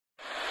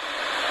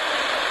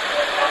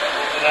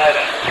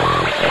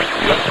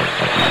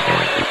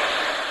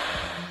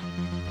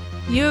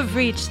You have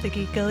reached the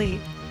Geek Elite.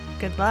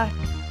 Good luck.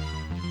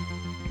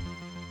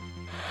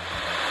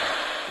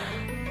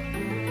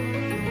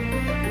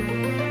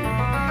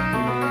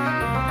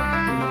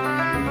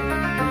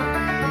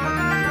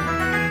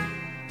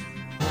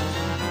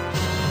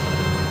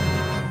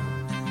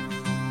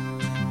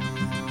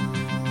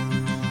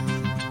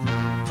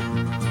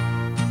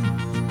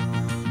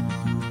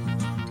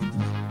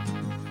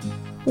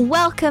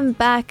 Welcome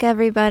back,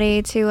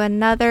 everybody, to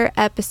another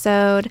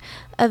episode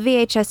of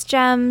VHS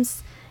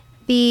Gems,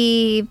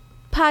 the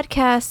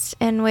podcast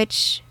in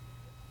which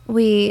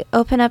we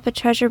open up a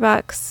treasure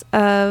box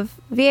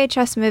of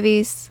VHS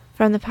movies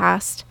from the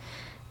past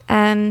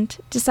and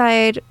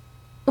decide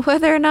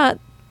whether or not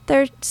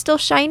they're still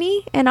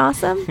shiny and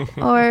awesome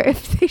or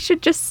if they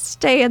should just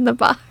stay in the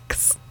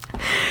box.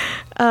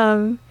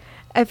 I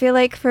feel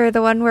like for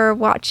the one we're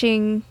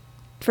watching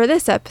for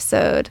this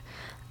episode,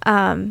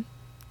 John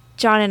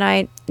and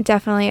I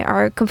definitely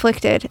are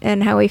conflicted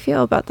in how we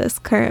feel about this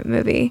current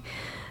movie.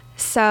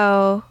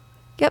 So,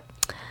 yep.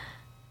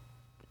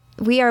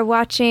 We are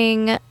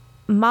watching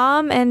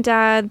Mom and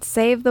Dad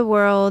Save the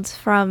World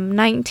from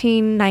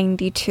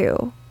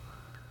 1992.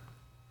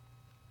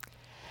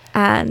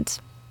 And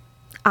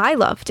I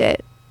loved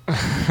it.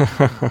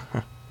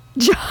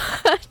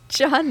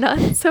 John,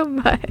 not so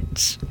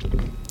much.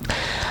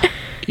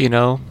 You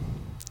know,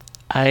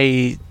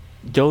 I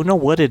don't know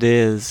what it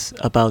is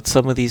about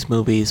some of these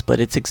movies, but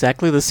it's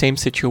exactly the same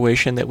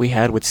situation that we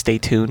had with Stay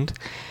Tuned,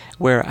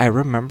 where I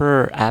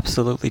remember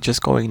absolutely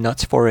just going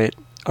nuts for it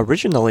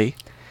originally,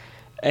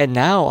 and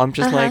now I'm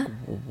just like,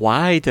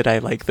 why did I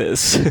like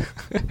this?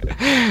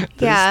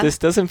 This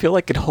doesn't feel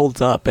like it holds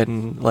up,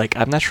 and like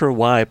I'm not sure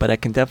why, but I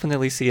can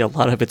definitely see a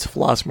lot of its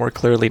flaws more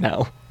clearly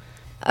now.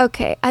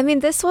 Okay, I mean,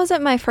 this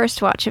wasn't my first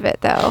watch of it,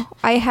 though.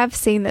 I have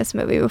seen this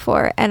movie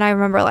before, and I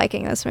remember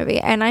liking this movie,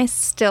 and I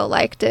still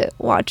liked it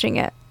watching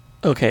it.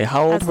 Okay,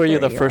 how old were you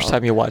the first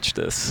time you watched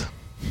this?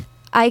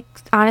 I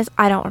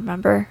don't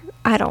remember.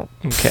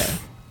 Okay.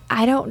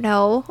 I don't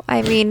know.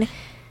 I mean,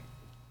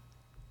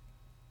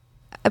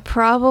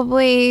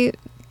 probably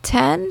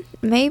 10,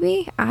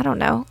 maybe? I don't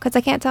know, because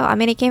I can't tell. I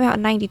mean, it came out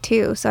in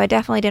 92, so I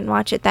definitely didn't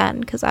watch it then,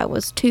 because I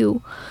was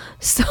 2,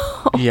 so...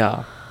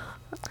 Yeah.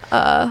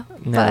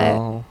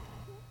 No.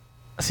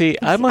 See,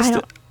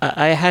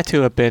 I had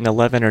to have been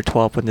 11 or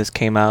 12 when this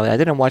came out. I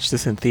didn't watch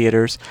this in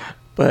theaters,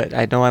 but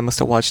I know I must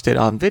have watched it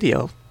on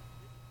video.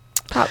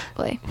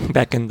 Probably.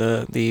 Back in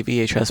the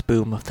VHS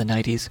boom of the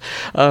 90s.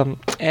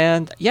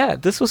 And yeah,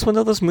 this was one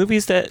of those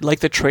movies that,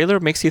 like, the trailer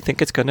makes you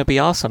think it's going to be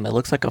awesome. It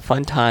looks like a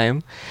fun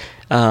time.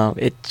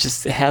 It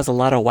has a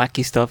lot of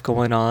wacky stuff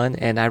going on,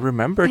 and I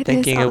remember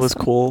thinking it was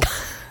cool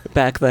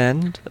back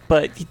then,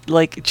 but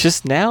like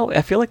just now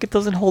I feel like it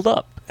doesn't hold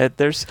up.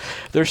 There's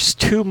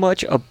too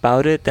much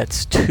about it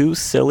that's too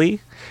silly,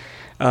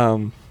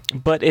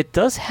 but it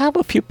does have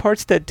a few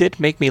parts that did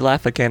make me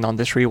laugh again on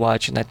this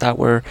rewatch, and I thought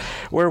were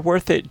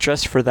worth it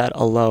just for that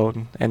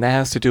alone. And that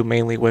has to do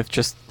mainly with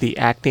just the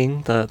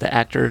acting, the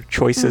actor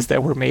choices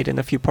that were made in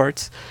a few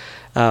parts.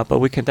 But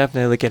we can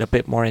definitely get a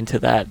bit more into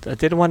that. I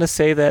did want to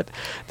say that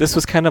this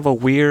was kind of a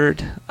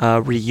weird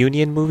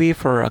reunion movie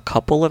for a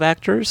couple of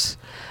actors.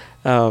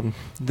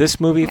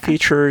 This movie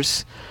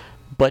features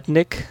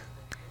Budnick,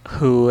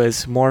 who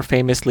is more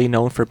famously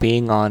known for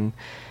being on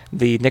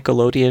the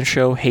Nickelodeon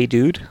show Hey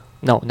Dude.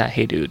 No, not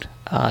Hey Dude.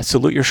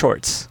 Salute Your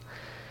Shorts.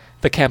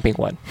 The camping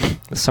one.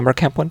 The summer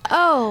camp one.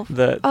 Oh.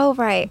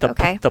 Right.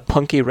 Okay. The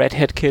punky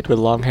redhead kid with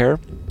long hair.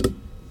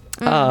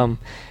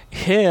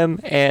 Him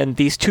and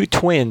these two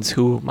twins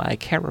who I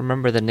can't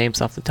remember the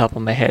names off the top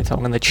of my head, so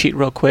I'm going to cheat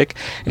real quick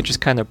and just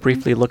kind of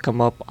briefly look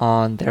them up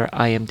on their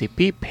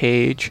IMDb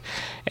page,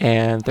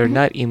 and they're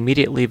not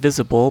immediately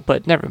visible,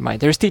 but never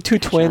mind. There's the two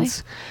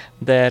twins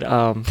that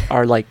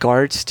are like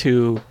guards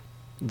to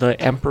the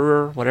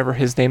emperor, whatever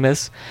his name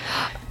is.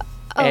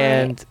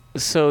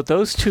 So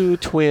those two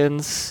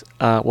twins,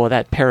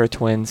 that pair of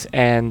twins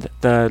and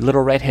the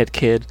little redhead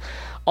kid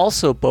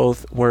also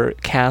both were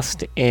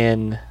cast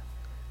in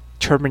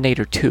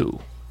Terminator 2.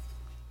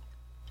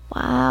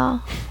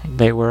 Wow.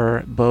 They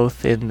were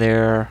both in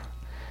there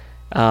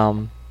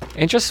in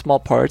just small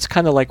parts,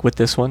 kind of like with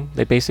this one.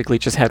 They basically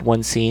just had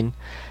one scene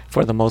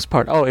for the most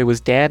part. Oh, it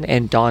was Dan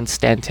and Dawn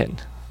Stanton.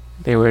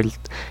 They were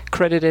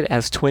credited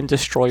as Twin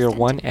Destroyer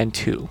 1 and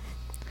 2.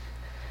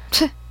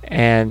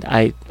 And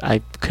I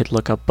could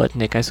look up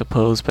Budnick, I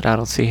suppose, but I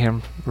don't see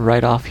him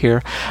right off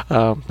here.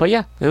 But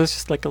yeah, it was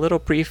just like a little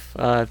brief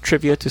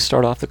trivia to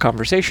start off the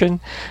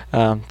conversation.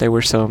 There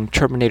were some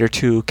Terminator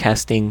 2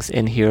 castings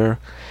in here.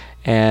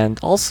 And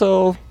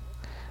also,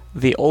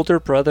 the older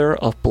brother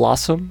of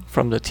Blossom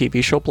from the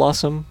TV show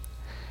Blossom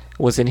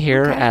was in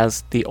here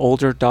as the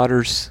older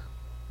daughter's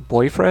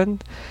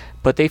boyfriend.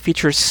 But they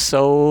feature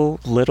so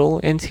little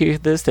into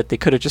this that they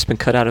could have just been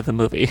cut out of the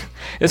movie.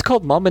 It's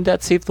called Mom and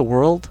Dad Save the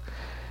World.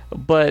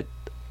 But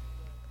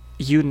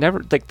you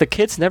never, like, the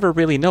kids never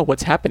really know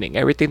what's happening.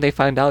 Everything they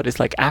find out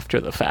is like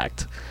after the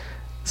fact.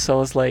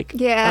 So it's like,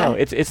 Yeah. oh,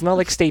 it's not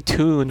like Stay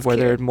Tuned where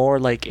they're more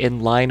like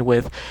in line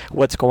with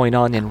what's going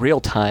on in real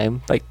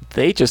time. Like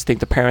they just think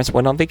the parents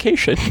went on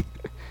vacation.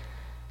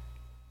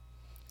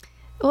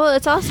 Well,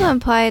 it's also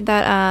implied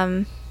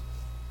that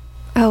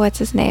oh, what's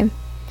his name?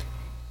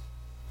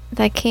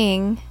 The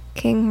King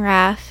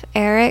Raph,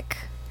 Eric.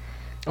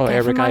 Oh, guy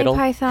Eric from Monty Idle.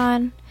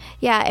 Python.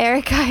 Yeah,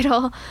 Eric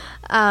Idle.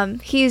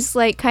 He's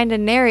like kind of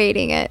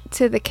narrating it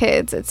to the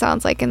kids. It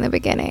sounds like in the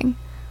beginning.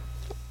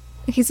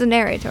 He's a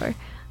narrator.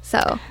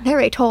 So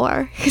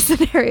he's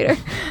the narrator.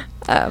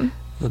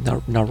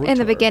 Naruto. In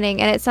the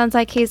beginning, and it sounds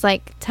like he's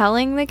like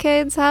telling the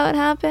kids how it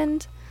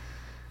happened.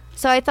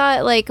 So I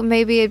thought like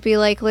maybe it'd be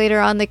like later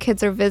on the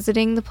kids are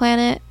visiting the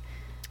planet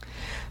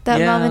that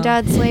mom and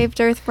dad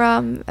slaved Earth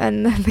from,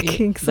 and then the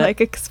king's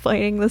like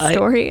explaining the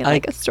story in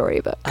like a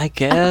storybook. I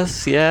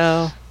guess,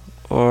 yeah.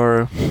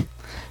 Or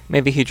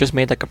maybe he just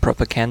made like a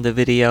propaganda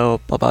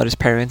video about his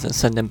parents and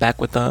sent them back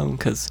with them,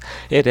 because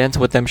it ends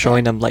with them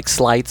showing them like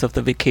slides of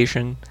the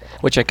vacation,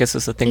 which I guess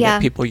is the thing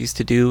that people used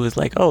to do, is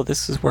like, oh,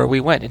 this is where we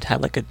went, and have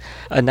like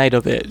a night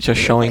of it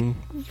just showing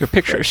your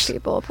pictures.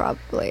 People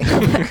probably.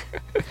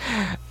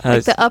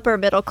 Like the upper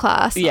middle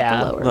class. Yeah, not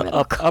the lower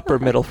middle class. upper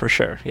middle for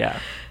sure, yeah.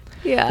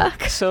 Yeah.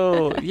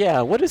 So,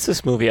 yeah, what is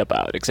this movie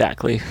about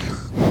exactly?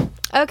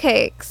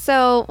 Okay,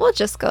 so we'll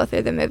just go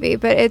through the movie,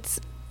 but it's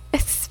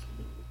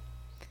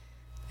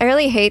I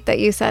really hate that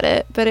you said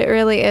it, but it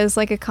really is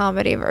like a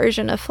comedy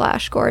version of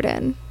Flash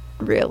Gordon.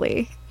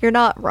 Really. You're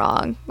not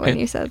wrong when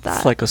you said that.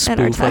 It's like a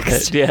spoof of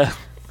it, yeah.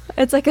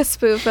 It's like a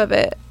spoof of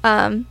it.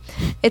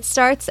 It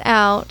starts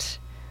out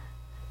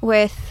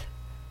with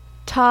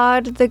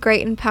Todd the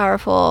Great and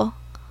Powerful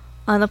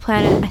on the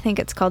planet, I think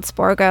it's called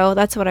Sporgo.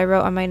 That's what I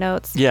wrote on my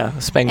notes. Yeah,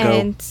 Spango.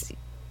 And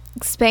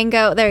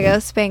Spango, there you go,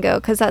 Spango,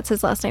 because that's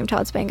his last name,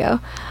 Todd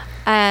Spango.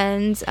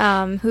 And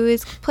who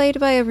is played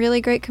by a really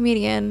great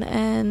comedian,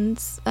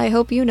 and I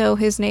hope you know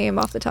his name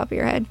off the top of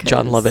your head.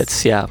 John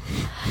Lovitz, yeah.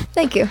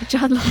 Thank you,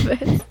 John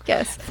Lovitz,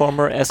 yes.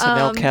 Former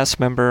SNL cast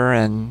member,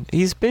 and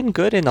he's been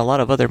good in a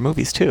lot of other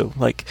movies too.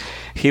 Like,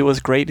 he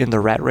was great in The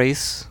Rat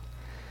Race.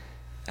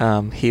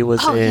 He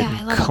was in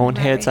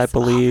Coneheads, I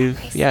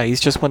believe. Yeah, he's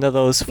just one of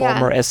those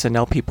former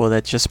SNL people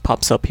that just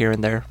pops up here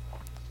and there.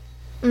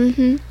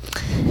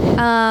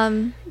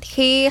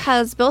 He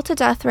has built a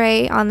death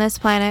ray on this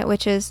planet,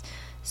 which is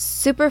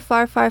super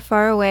far, far,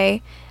 far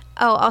away.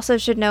 Oh, also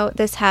should note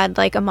this had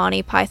like a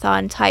Monty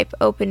Python type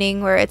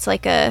opening where it's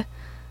like a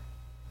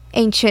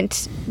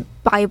ancient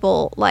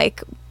Bible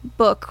like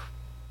book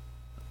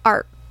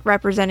art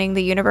representing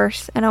the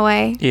universe in a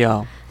way.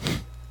 Yeah.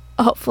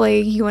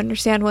 Hopefully you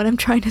understand what I'm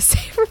trying to say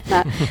from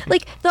that.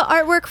 Like the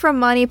artwork from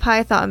Monty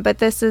Python, but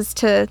this is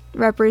to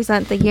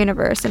represent the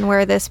universe and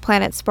where this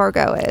planet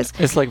Sporgo is.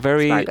 It's like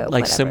very Spargo,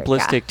 like whatever,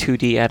 simplistic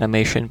 2D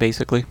animation,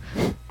 basically.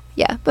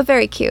 Yeah, but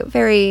very cute.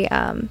 Very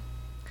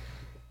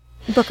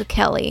Book of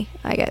Kelly.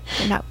 I get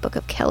not Book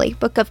of Kelly.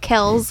 Book of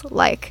Kells.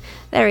 Like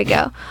there we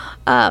go.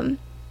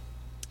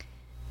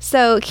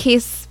 So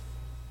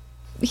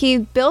he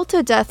built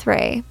a death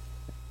ray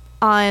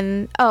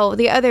on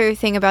the other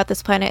thing about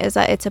this planet is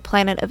that it's a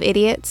planet of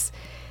idiots.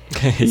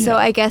 Yeah. So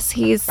I guess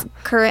he's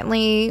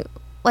currently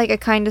like a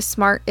kind of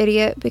smart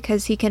idiot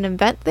because he can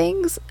invent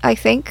things. I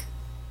think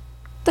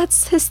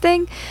that's his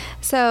thing.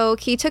 So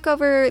he took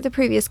over the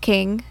previous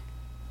king,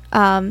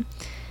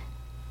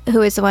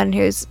 who is the one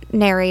who's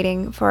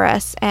narrating for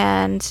us,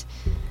 and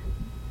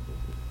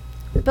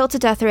built a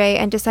death ray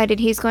and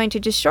decided he's going to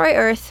destroy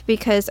Earth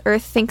because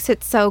Earth thinks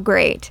it's so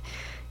great.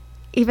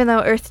 Even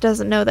though Earth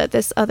doesn't know that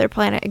this other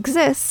planet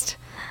exists,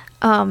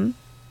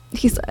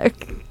 he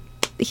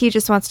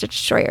just wants to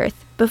destroy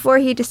Earth. Before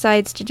he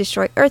decides to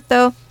destroy Earth,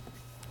 though,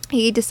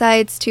 he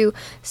decides to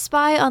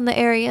spy on the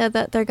area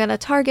that they're going to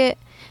target,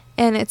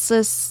 and it's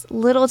this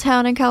little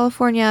town in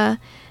California,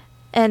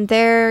 and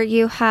there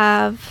you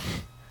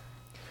have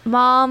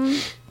Mom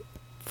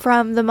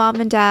from the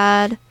Mom and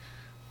Dad.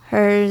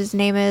 Her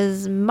name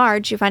is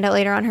Marge. You find out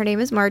later on her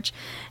name is Marge,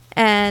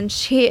 and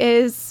she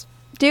is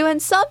doing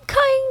some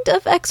kind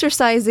of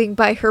exercising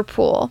by her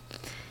pool.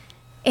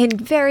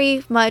 And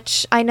very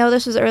much, I know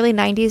this was early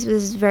 90s, but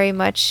this is very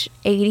much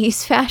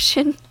 80s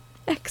fashion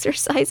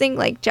exercising,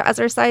 like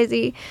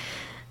jazzercisey,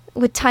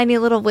 with tiny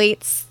little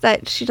weights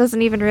that she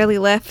doesn't even really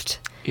lift.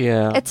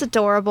 Yeah. It's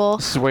adorable.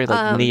 This is where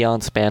like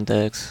neon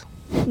spandex.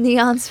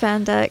 Neon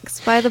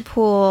spandex by the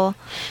pool.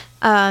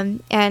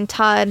 And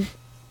Todd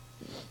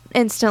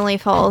instantly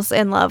falls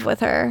in love with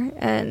her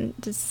and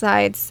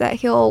decides that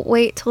he'll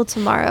wait till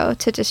tomorrow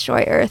to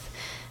destroy Earth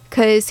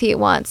because he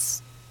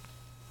wants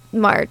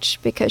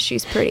Marge because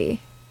she's pretty.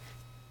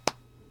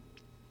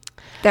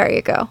 There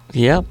you go.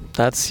 Yep,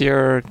 that's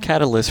your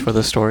catalyst for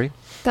the story.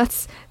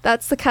 That's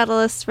the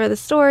catalyst for the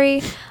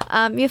story.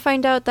 You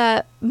find out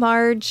that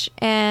Marge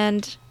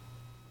and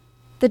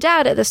the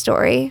dad of the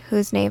story,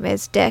 whose name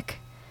is Dick,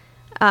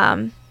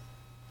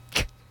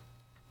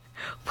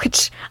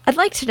 which I'd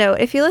like to know,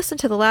 if you listen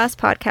to the last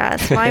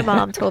podcast, my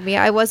mom told me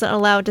I wasn't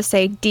allowed to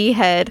say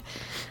D-head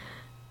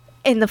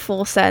in the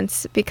full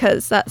sense,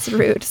 because that's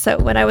rude. So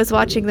when I was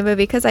watching the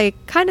movie, because I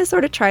kind of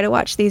sort of try to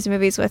watch these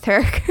movies with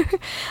her,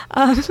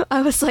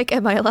 I was like,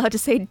 am I allowed to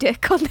say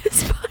dick on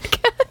this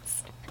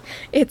podcast?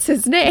 It's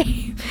his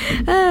name.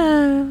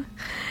 And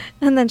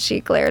then she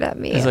glared at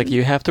me. It's like,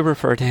 you have to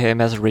refer to him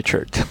as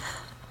Richard.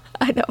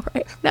 I know,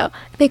 right? No,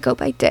 they go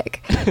by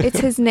Dick. It's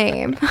his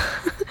name.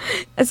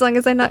 As long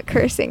as I'm not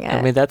cursing it.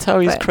 I mean, that's how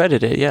he's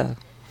credited, yeah.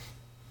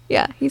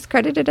 Yeah, he's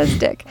credited as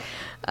Dick.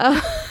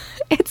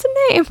 It's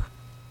a name.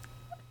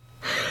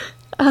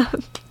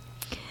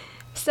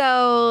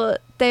 So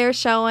they're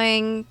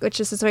showing, which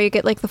is where you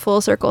get like the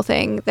full circle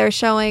thing. They're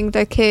showing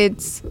the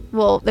kids,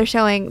 well, they're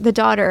showing the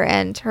daughter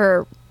and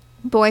her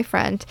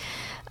boyfriend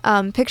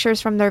pictures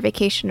from their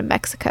vacation in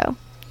Mexico.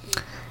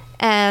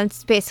 And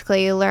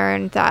basically you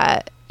learn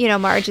that, you know,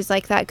 Marge is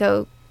like that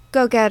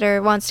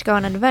go-getter, wants to go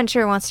on an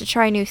adventure, wants to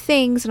try new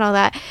things and all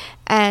that.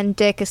 And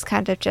Dick is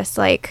kind of just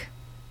like,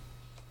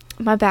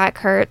 my back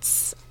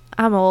hurts.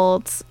 I'm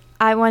old.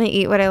 I want to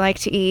eat what I like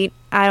to eat.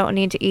 I don't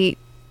need to eat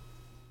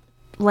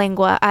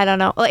lengua. I don't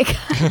know, like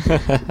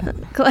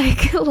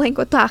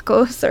lengua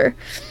tacos or.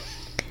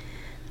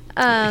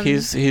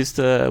 He's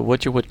the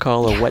what you would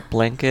call a wet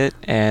blanket,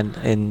 and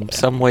in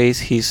some ways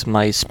he's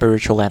my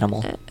spiritual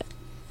animal.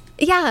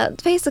 Yeah,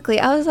 basically,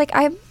 I was like,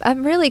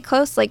 I'm really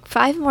close. Like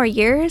 5 more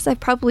years, I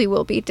probably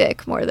will be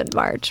Dick more than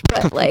Marge.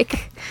 But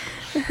like,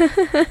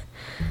 I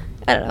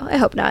don't know. I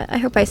hope not. I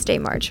hope I stay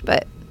Marge,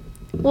 but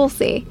we'll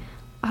see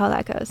how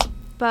that goes.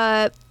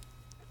 But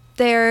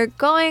they're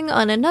going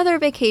on another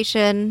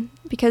vacation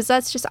because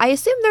that's just, I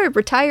assume they're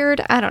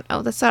retired. I don't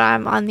know. That's what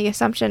I'm on the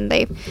assumption.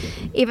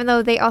 Even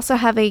though they also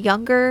have a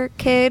younger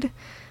kid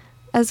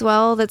as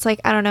well that's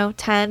like, I don't know,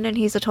 10, and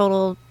he's a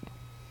total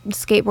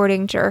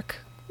skateboarding jerk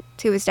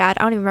to his dad.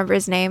 I don't even remember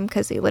his name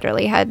because he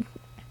literally had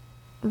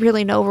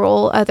really no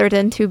role other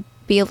than to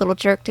be a little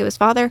jerk to his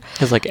father.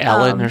 It's like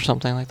Alan or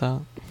something like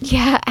that.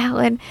 Yeah,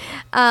 Alan.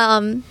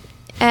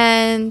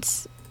 And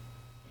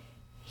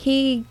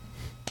he,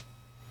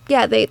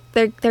 yeah,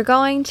 they're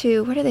going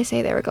to, where did they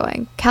say they were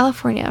going?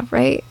 California,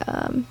 right?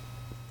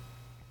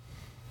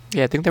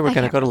 Yeah, I think they were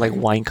going to go to like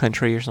wine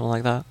country or something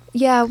like that.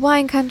 Yeah,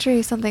 wine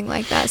country, something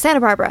like that. Santa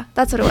Barbara.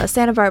 That's what it was.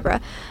 Santa Barbara.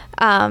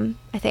 I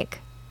think.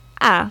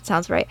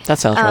 Sounds right. That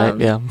sounds right,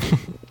 yeah.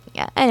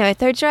 Yeah, anyway,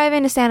 they're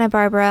driving to Santa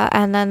Barbara,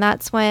 and then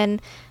that's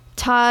when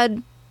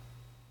Todd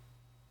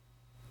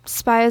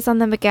spies on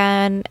them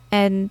again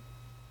and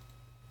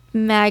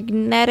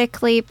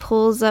magnetically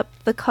pulls up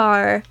the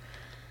car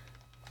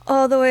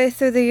all the way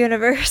through the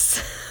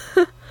universe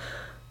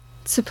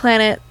to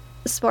planet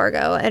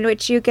Spargo, in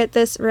which you get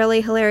this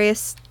really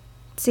hilarious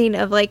scene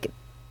of like,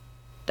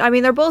 I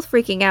mean, they're both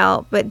freaking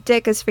out, but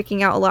Dick is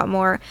freaking out a lot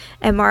more,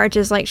 and Marge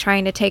is like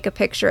trying to take a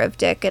picture of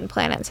Dick and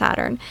planet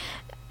Saturn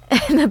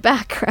in the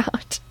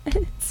background.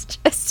 It's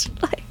just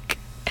like,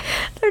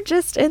 they're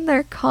just in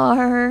their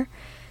car.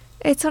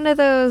 It's one of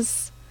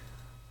those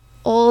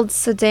old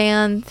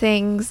sedan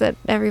things that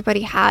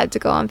everybody had to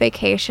go on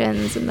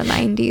vacations in the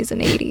 90s and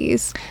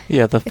 80s.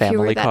 Yeah, the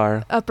family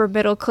car. Upper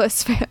middle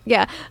class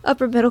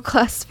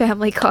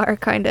family car,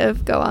 kind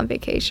of go on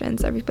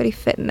vacations. Everybody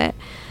fit in it.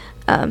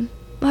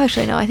 Well,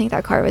 actually, no, I think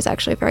that car was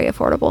actually very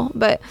affordable.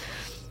 But,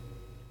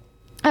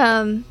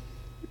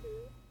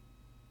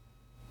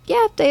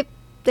 yeah,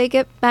 they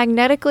get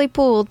magnetically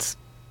pulled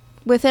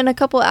within a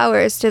couple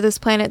hours to this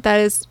planet that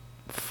is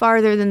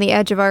farther than the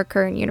edge of our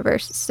current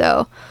universe.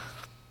 So,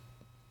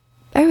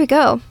 there we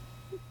go.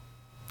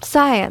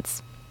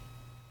 Science.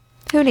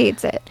 Who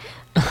needs it?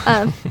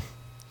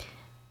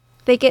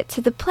 They get to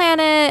the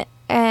planet,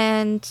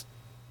 and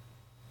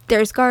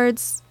there's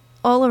guards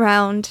all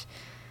around.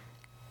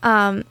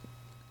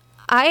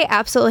 I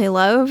absolutely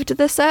loved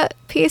the set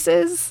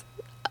pieces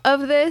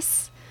of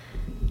this.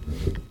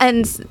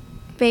 And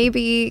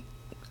maybe,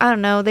 I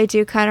don't know, they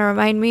do kind of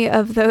remind me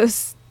of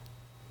those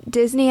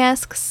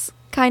Disney-esque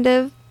kind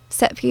of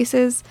set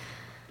pieces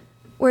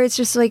where it's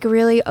just like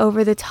really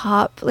over the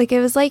top. Like it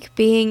was like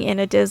being in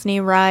a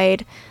Disney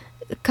ride,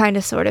 kind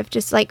of sort of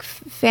just like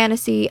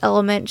fantasy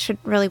element should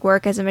really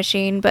work as a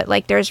machine, but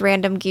like there's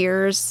random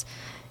gears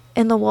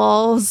in the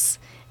walls.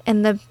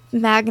 And the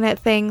magnet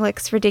thing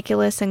looks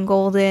ridiculous and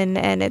golden,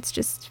 and it's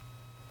just,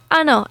 I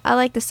don't know. I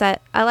like the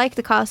set. I like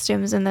the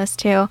costumes in this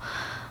too.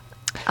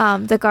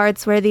 The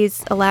guards wear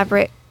these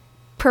elaborate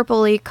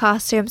purpley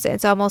costumes.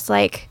 It's almost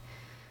like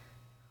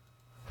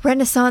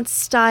Renaissance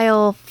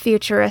style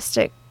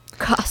futuristic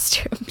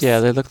costumes.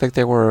 Yeah, they look like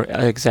they were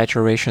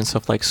exaggerations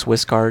of like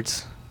Swiss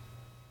guards.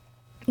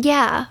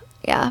 Yeah,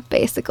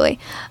 basically.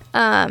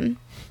 They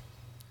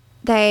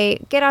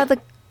get out of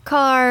the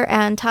car,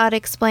 and Todd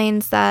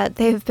explains that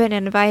they've been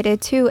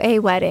invited to a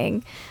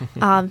wedding.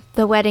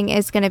 The wedding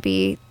is going to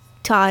be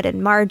Todd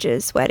and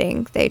Marge's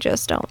wedding. They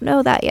just don't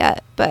know that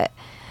yet, but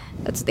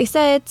that's what they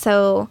said.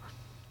 So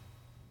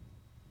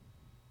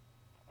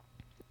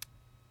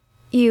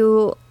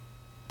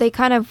they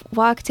kind of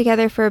walk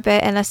together for a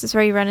bit, and this is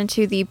where you run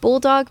into the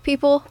bulldog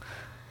people,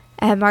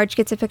 and Marge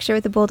gets a picture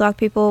with the bulldog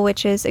people,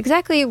 which is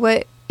exactly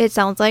what it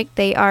sounds like.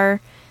 They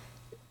are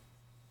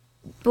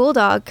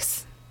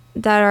bulldogs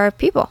that are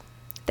people.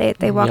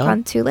 They walk Yeah.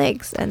 on two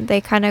legs, and they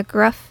kind of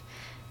gruff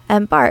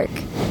and bark.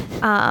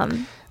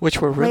 Which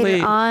were really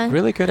Later on-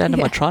 really good yeah.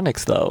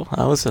 animatronics though.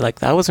 I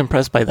was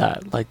impressed by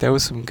that. Like there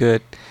was some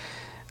good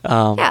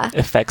Yeah.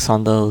 effects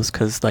on those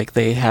because like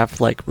they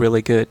have like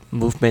really good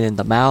movement in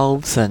the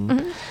mouths, and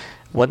Mhm.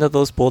 one of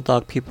those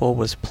bulldog people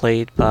was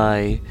played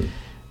by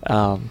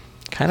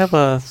kind of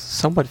a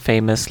somewhat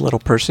famous little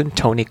person,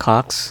 Tony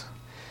Cox.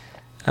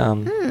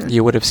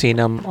 You would have seen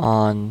him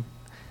on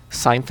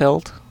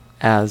Seinfeld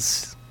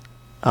as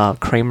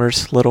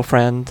Kramer's little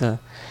friend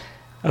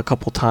a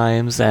couple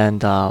times,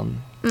 and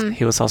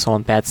he was also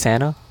on Bad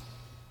Santa.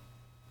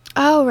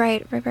 Oh,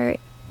 right.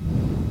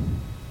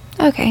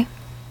 Okay. I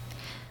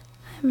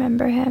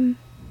remember him.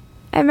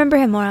 I remember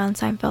him more on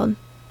Seinfeld.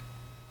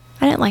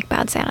 I didn't like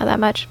Bad Santa that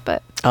much,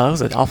 but... Oh, that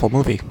was an awful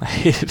movie.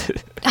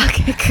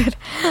 Okay, good.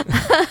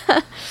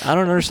 I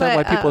don't understand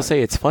But, why people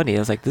say it's funny. I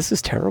was like, this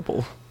is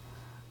terrible.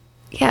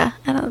 Yeah,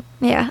 I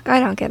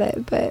don't get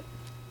it, but...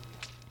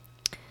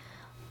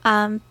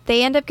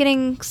 they end up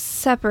getting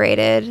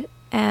separated,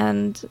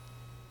 and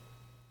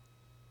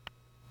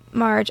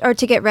Marge, or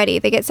to get ready.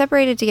 They get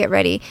separated to get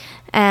ready,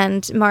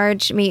 and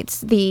Marge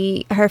meets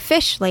her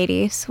fish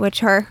ladies,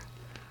 which are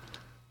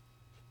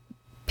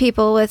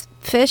people with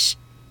fish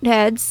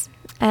heads,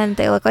 and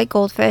they look like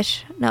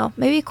goldfish. No,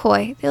 maybe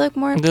koi. They look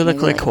more. They look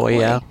maybe like koi,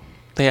 yeah.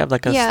 They have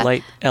like a Yeah.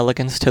 slight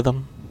elegance to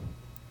them.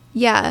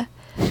 Yeah.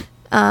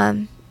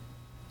 And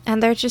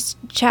they're just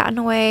chatting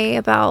away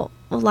about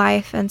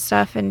life and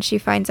stuff, and she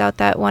finds out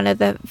that one of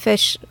the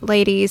fish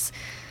ladies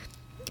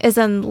is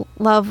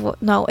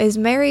is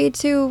married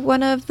to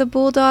one of the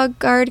bulldog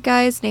guard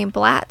guys named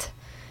Blatt.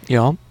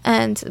 Yeah.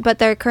 But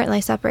they're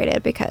currently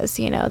separated because,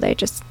 they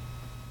just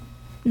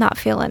not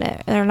feeling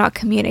it. They're not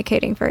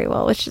communicating very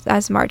well, which,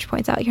 as Marge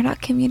points out, you're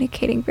not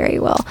communicating very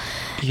well.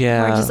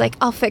 Yeah. Marge is like,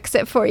 I'll fix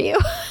it for you.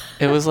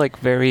 It was like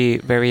very,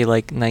 very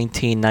like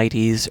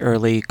 1990s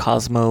early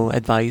Cosmo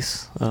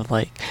advice of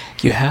like,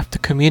 you have to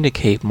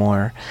communicate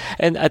more.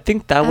 And I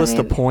think that was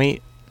the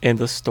point in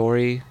the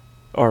story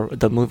or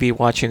the movie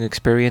watching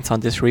experience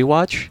on this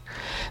rewatch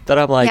that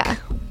I'm like, Yeah.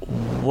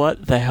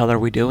 what the hell are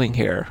we doing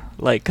here?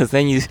 Like, because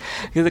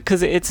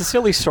it's a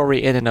silly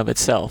story in and of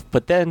itself.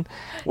 But then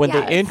when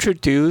Yes. they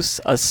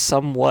introduce a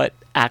somewhat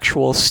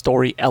actual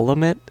story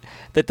element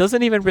that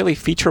doesn't even really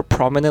feature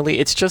prominently,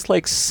 it's just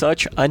like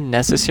such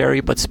unnecessary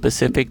but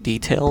specific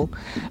detail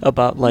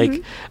about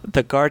like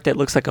the guard that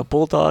looks like a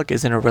bulldog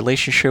is in a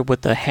relationship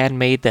with the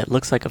handmaid that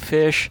looks like a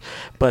fish,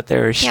 but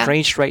they're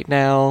estranged right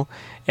now,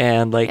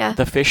 and like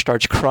the fish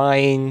starts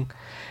crying.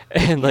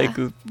 And like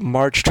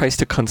Marge tries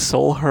to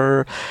console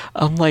her.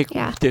 I'm like,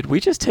 did we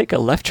just take a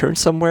left turn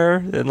somewhere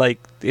and like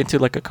into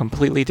like a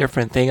completely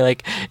different thing?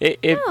 Like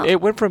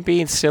it went from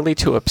being silly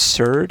to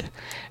absurd,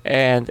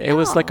 and it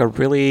was like a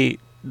really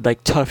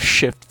like tough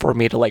shift for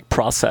me to like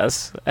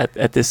process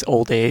at this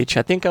old age.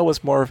 I think I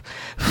was more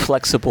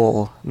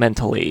flexible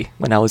mentally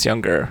when I was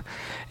younger,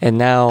 and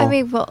now I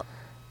mean, well,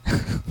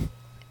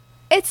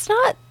 it's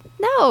not.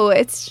 No,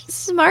 it's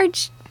just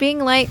Marge being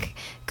like,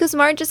 because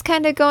Marge is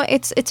kind of going.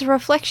 It's a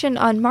reflection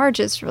on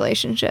Marge's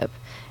relationship,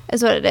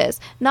 is what it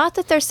is. Not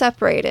that they're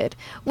separated,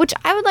 which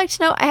I would like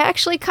to know. I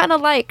actually kind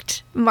of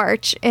liked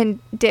Marge and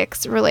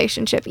Dick's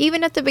relationship,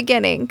 even at the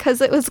beginning,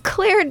 because it was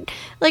clear.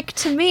 Like,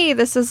 to me,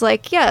 this is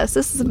like, yes,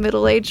 this is a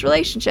middle-aged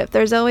relationship.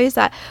 There's always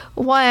that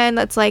one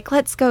that's like,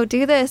 let's go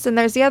do this, and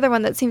there's the other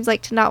one that seems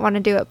like to not want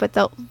to do it, but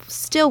they'll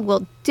still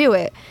will do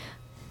it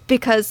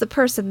because the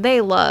person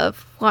they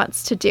love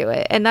wants to do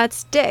it, and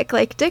that's Dick.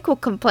 Like, Dick will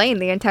complain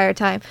the entire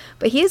time,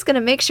 but he's gonna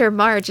make sure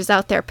Marge is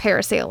out there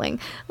parasailing.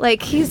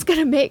 Like, he's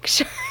gonna make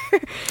sure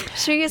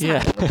she is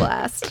having a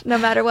blast no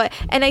matter what.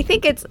 And I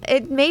think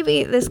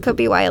maybe this could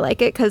be why I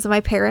like it, because my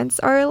parents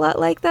are a lot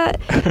like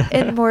that,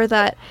 and more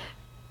that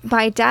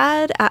my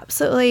dad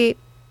absolutely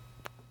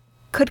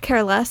could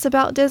care less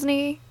about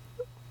Disney,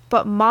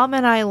 but Mom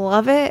and I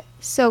love it,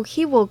 so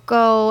he will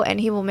go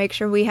and he will make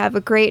sure we have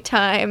a great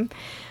time.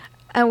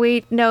 And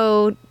we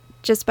know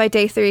just by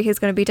day 3 he's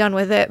going to be done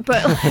with it,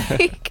 but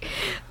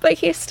but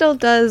he still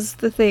does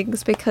the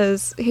things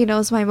because he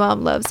knows my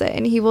mom loves it,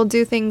 and he will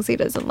do things he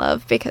doesn't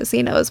love because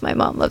he knows my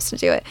mom loves to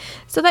do it.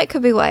 So that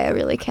could be why I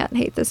really can't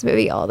hate this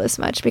movie all this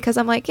much, because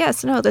I'm like,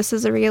 yes, no, this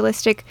is a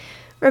realistic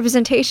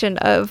representation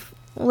of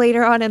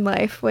later on in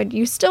life when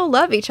you still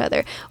love each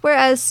other.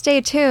 Whereas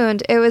Stay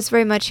Tuned, it was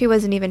very much he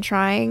wasn't even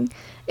trying.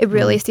 It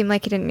really seemed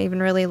like he didn't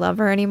even really love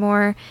her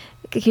anymore.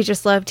 He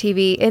just loved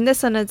TV. In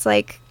this one, it's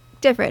like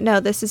different. No,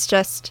 this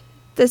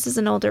is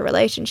an older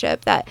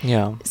relationship that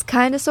is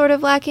kind of sort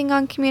of lacking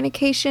on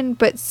communication,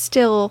 but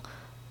still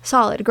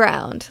solid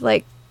ground.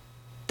 Like,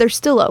 they're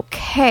still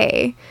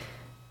okay.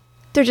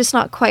 They're just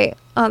not quite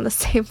on the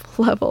same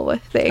level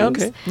with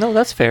things. Okay, no,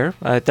 that's fair.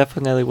 I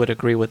definitely would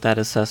agree with that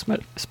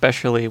assessment,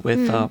 especially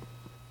with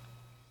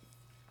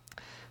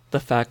the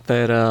fact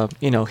that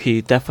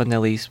he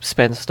definitely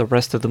spends the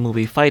rest of the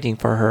movie fighting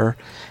for her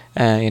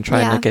and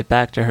trying to get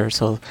back to her.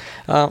 So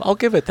I'll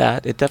give it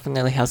that. It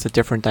definitely has a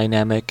different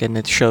dynamic, and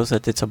it shows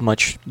that it's a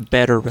much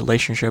better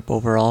relationship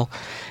overall.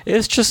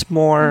 It's just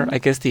more, I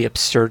guess, the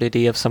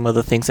absurdity of some of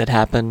the things that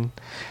happen.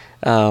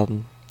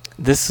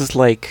 This is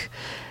like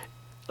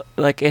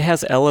it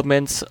has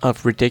elements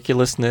of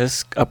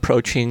ridiculousness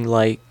approaching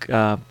like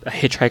a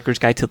Hitchhiker's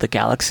Guide to the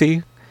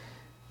Galaxy,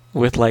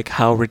 with like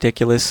how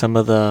ridiculous some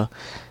of the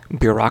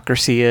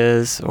bureaucracy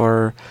is,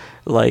 or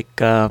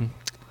like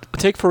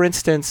take for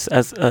instance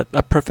as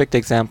a perfect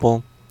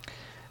example,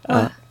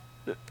 like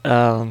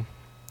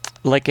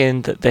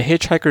in the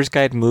Hitchhiker's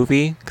Guide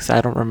movie, because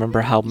I don't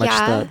remember how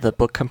much the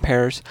book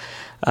compares.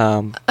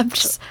 How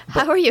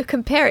are you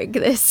comparing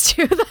this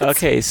to?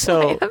 Okay,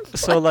 so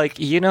like,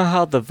 you know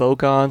how the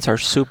Vogons are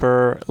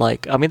super,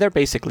 like, I mean, they're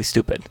basically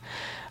stupid,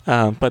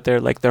 but they're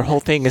like, their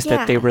whole thing is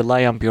that they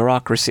rely on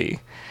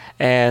bureaucracy.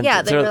 And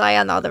they rely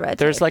on all the red tape.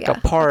 There's like a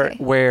part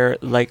where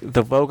like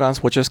the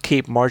Vogons will just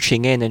keep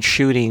marching in and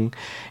shooting,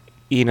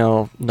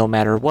 no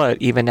matter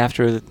what, even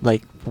after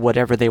like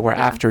whatever they were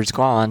after is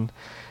gone.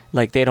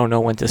 Like, they don't know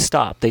when to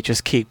stop. They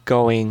just keep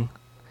going.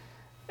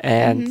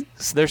 And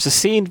so there's a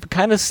scene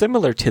kind of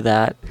similar to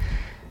that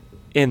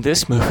in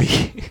this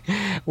movie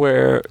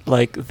where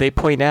like they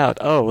point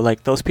out,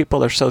 like those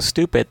people are so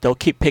stupid, they'll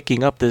keep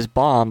picking up this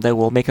bomb that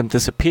will make them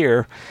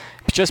disappear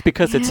just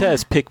because it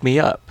says pick me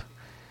up.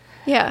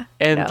 Yeah.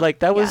 And like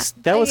that was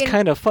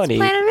kind of funny.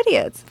 It's Planet of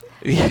Idiots.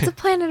 It's a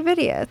Planet of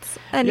Idiots.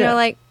 And you're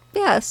like,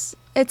 yes,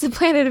 it's a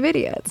Planet of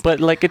Idiots. But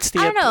like, it's the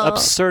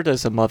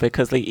absurdism of it,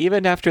 because like,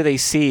 even after they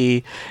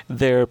see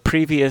their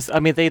previous, I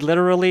mean, they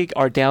literally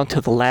are down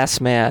to the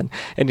last man,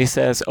 and he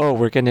says,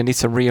 we're gonna need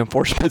some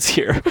reinforcements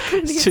here.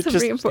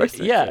 Reinforcements.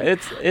 Yeah,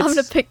 it's I'm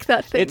gonna pick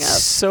that thing up. It's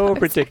so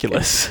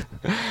ridiculous.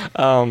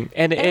 And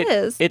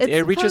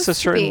it reaches a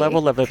certain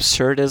level of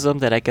absurdism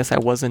that I guess I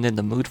wasn't in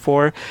the mood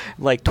for.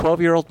 Like,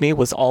 12-year-old me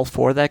was all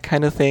for that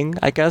kind of thing,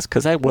 I guess,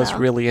 because I was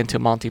really into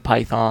Monty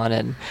Python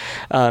and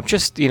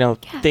just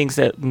things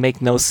that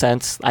make no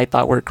sense, I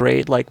thought were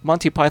great. Like,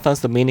 Monty Python's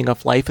The Meaning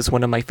of Life is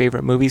one of my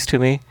favorite movies to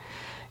me,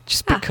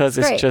 just because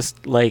it's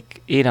just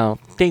like,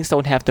 things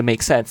don't have to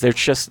make sense. They're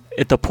just,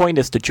 the point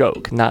is the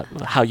joke, not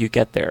how you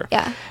get there.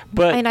 Yeah.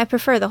 But I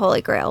prefer The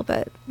Holy Grail,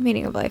 but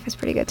Meaning of Life is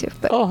pretty good too.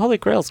 But Holy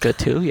Grail's good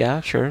too.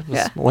 Yeah, sure.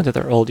 It's one of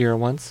their older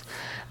ones.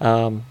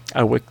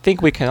 I would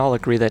think we can all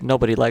agree that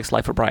nobody likes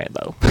Life of Brian,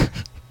 though.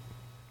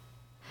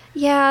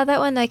 Yeah, that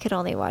one I could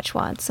only watch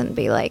once and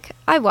be like,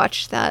 I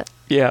watched that.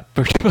 Yeah,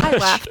 pretty much. I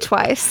laughed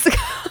twice.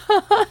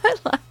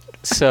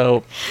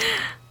 So,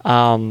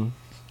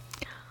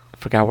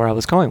 forgot where I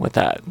was going with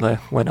that.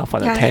 Went off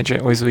on a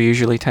tangent, as we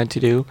usually tend to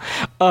do.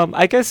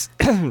 I guess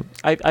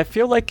I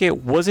feel like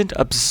it wasn't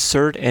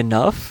absurd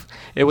enough.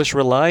 It was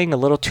relying a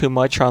little too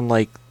much on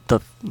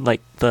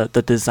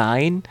the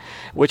design,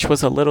 which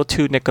was a little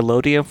too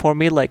Nickelodeon for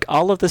me. Like,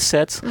 all of the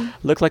sets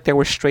looked like they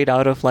were straight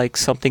out of like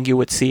something you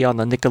would see on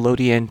a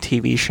Nickelodeon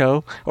TV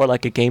show or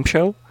like a game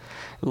show.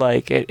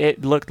 Like,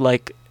 it looked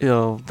like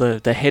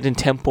the Hidden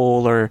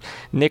Temple or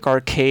Nick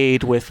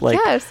Arcade with like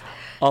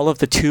all of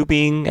the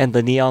tubing and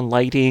the neon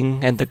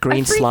lighting and the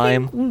green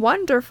slime.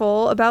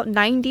 Wonderful about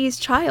 90s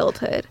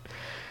childhood.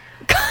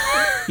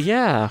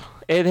 Yeah.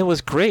 And it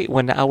was great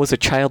when I was a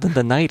child in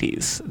the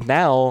 90s.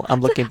 Now I'm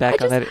looking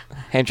back on it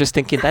and just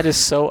thinking that is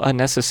so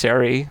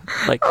unnecessary.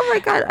 Like, oh my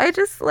God, I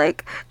just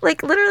like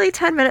literally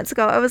 10 minutes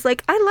ago, I was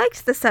like, I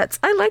liked the sets.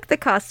 I liked the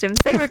costumes.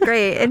 They were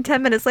great. And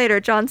 10 minutes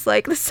later, John's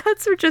like, the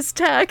sets are just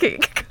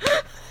tagging.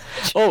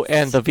 Oh,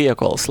 and the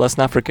vehicles. Let's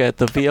not forget,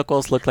 the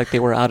vehicles looked like they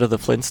were out of the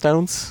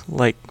Flintstones.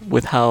 Like,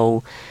 with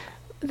how...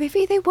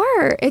 Maybe they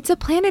were. It's a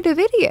Planet of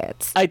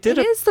Idiots. It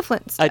is the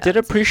Flintstones. I did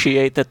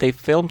appreciate that they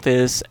filmed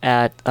this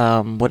at,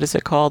 what is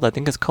it called? I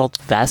think it's called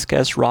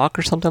Vasquez Rock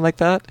or something like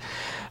that,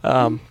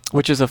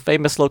 which is a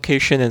famous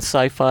location in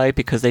sci-fi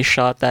because they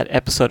shot that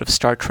episode of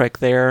Star Trek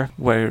there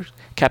where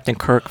Captain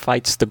Kirk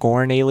fights the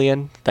Gorn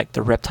alien, like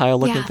the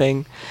reptile-looking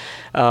thing.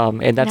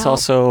 And that's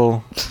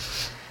also...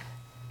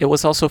 It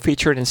was also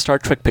featured in Star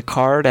Trek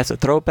Picard as a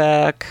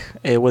throwback.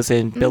 It was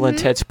in Bill and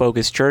Ted's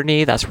Bogus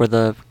Journey. That's where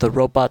the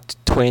robot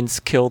twins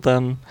kill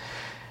them.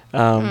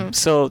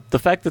 So the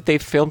fact that they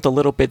filmed a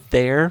little bit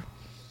there,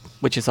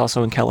 which is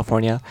also in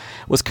California,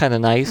 was kind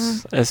of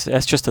nice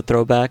as just a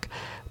throwback.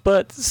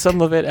 But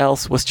some of it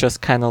else was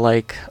just kind of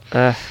like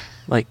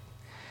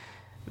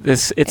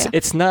this.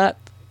 It's not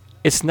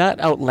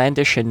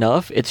outlandish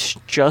enough. It's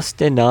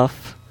just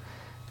enough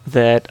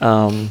that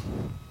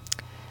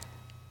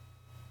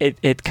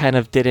It kind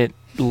of didn't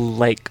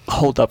like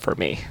hold up for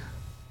me.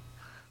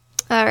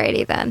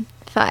 Alrighty then,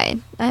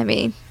 fine. I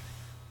mean,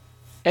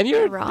 and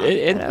you're wrong.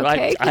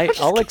 Okay.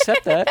 I'll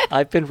accept that.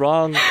 I've been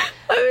wrong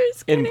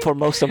for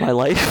most of my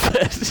life.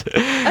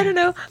 I don't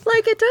know.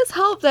 Like, it does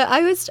help that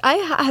I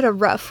had a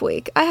rough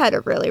week. I had a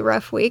really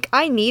rough week.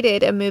 I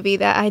needed a movie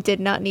that I did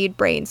not need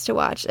brains to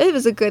watch. It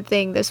was a good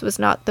thing this was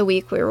not the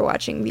week we were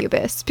watching The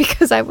Abyss,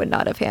 because I would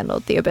not have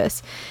handled The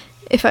Abyss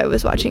if I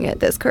was watching it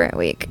this current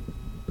week.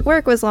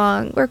 work was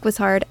long, work was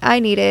hard. I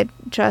needed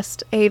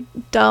just a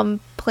dumb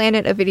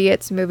Planet of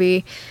Idiots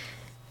movie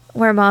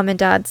where mom and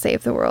dad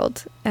save the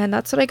world. And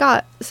that's what I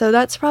got. So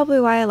that's probably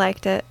why I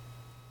liked it.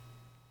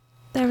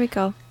 There we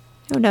go.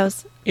 Who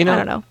knows? I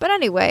don't know. But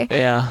anyway,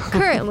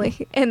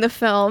 currently in the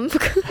film,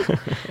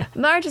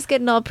 Marge is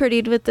getting all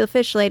prettied with the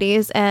fish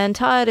ladies, and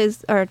Todd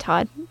is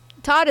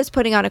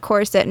putting on a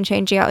corset and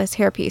changing out his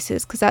hair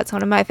pieces, because that's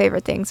one of my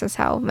favorite things, is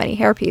how many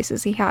hair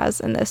pieces he has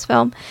in this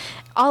film.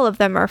 All of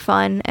them are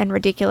fun and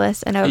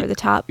ridiculous and over the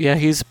top. Yeah,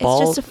 he's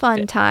bald. It's just a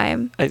fun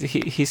time.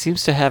 He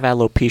seems to have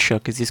alopecia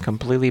because he's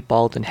completely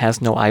bald and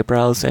has no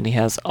eyebrows, and he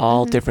has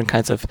all different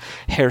kinds of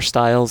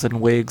hairstyles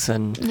and wigs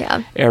and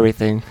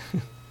everything.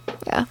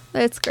 Yeah,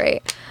 it's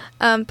great.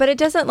 But it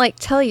doesn't like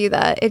tell you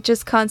that. It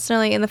just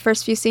constantly, in the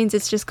first few scenes,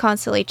 it's just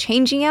constantly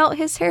changing out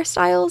his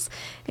hairstyles.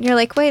 And you're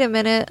like, wait a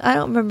minute, I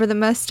don't remember the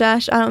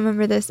mustache. I don't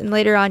remember this. And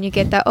later on you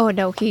get that, oh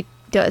no, he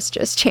does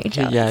just change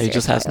out. Yeah, he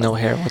just has no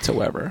hair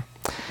whatsoever.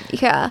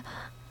 Yeah.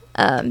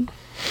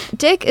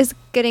 Dick is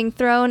getting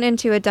thrown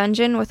into a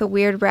dungeon with a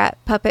weird rat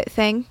puppet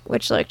thing,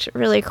 which looked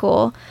really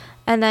cool.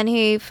 And then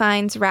he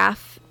finds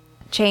Raph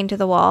chained to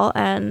the wall,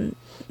 and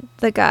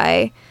the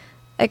guy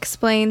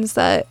explains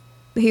that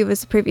he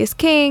was the previous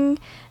king,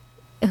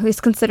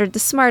 who's considered the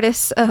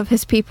smartest of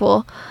his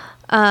people,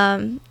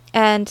 and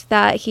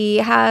that he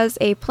has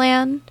a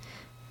plan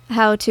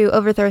how to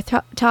overthrow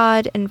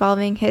Todd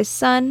involving his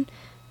son,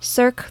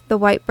 Cirque the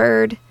White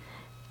Bird,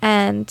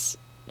 and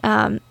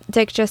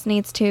Dick just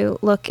needs to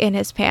look in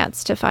his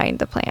pants to find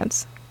the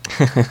plans.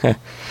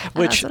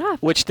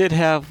 Which did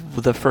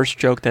have the first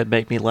joke that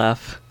made me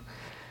laugh,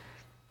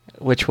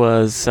 which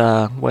was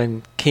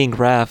when King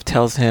Raph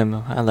tells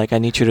him, I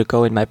need you to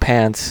go in my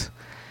pants.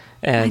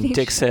 And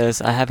Dick says,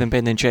 I haven't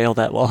been in jail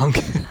that long.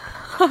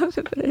 I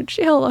haven't been in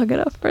jail long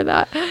enough for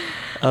that.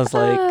 I was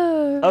like,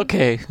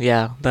 okay,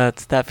 yeah,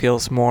 that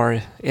feels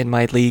more in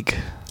my league.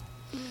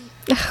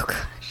 Oh,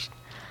 gosh.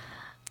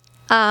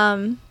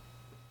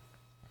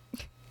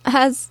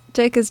 As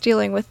Dick is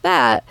dealing with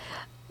that,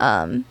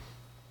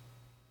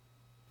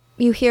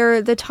 you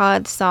hear the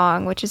Todd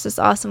song, which is this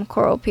awesome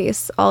choral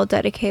piece all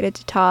dedicated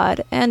to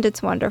Todd, and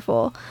it's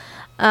wonderful.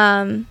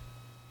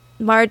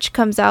 Marge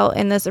comes out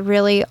in this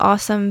really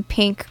awesome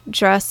pink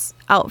dress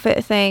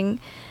outfit thing,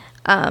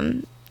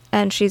 and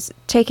she's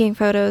taking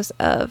photos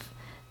of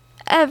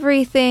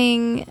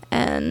everything,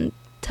 and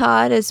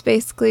Todd is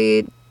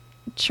basically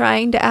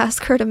trying to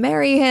ask her to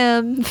marry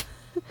him.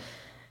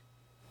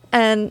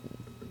 And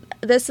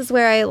this is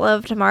where I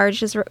loved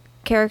Marge's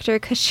character,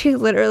 because she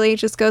literally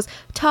just goes,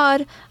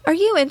 Todd, are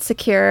you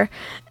insecure?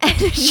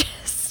 And it's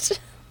just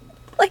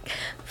like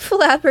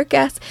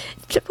flabbergasted.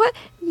 What?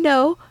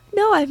 No,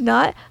 I'm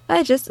not.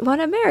 I just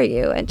want to marry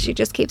you. And she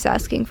just keeps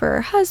asking for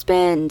her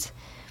husband.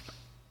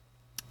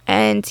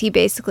 And he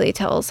basically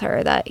tells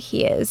her that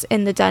he is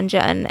in the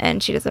dungeon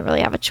and she doesn't really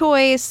have a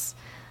choice.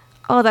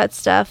 All that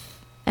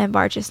stuff. And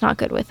Marge is not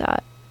good with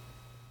that.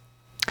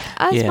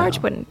 As Marge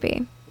wouldn't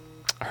be.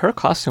 Her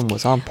costume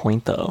was on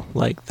point, though.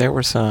 Like, there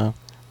was I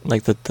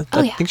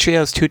think she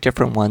has two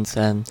different ones.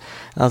 And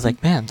I was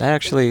like, man, that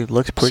actually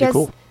looks pretty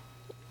cool.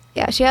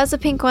 Yeah, she has a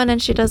pink one,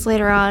 and she does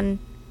later on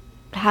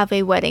have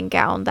a wedding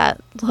gown that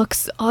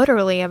looks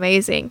utterly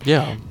amazing.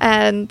 Yeah.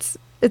 And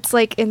it's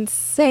like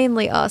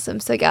insanely awesome.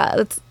 So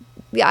yeah,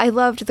 I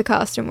loved the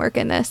costume work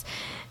in this.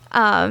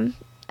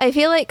 I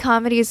feel like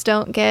comedies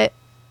don't get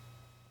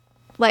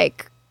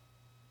like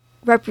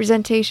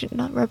represented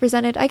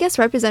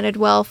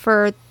well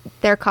for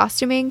their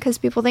costuming, because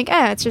people think,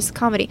 it's just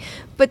comedy.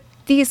 But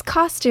these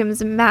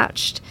costumes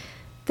matched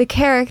the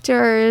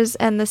characters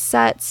and the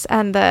sets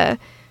and they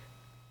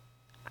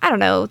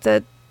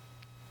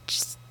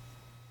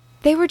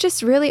were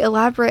just really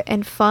elaborate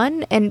and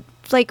fun and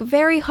like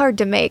very hard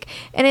to make.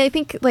 And I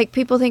think like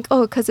people think,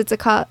 because it's a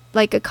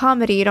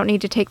comedy, you don't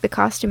need to take the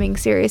costuming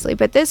seriously.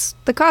 But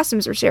the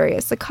costumes were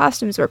serious. The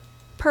costumes were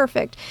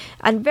perfect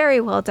and very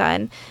well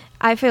done.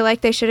 I feel like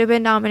they should have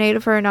been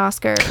nominated for an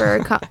Oscar for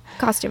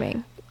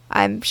costuming.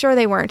 I'm sure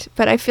they weren't,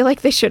 but I feel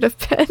like they should have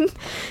been.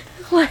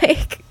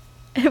 Like,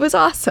 it was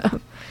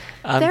awesome.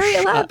 Very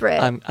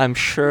elaborate. I'm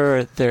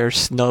sure their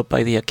snub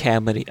by the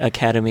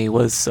Academy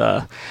was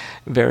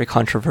very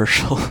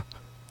controversial.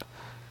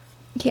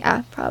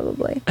 Yeah,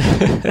 probably.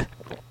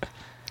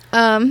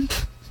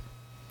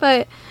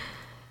 But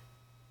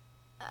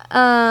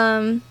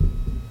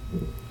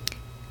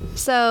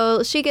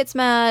so she gets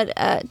mad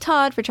at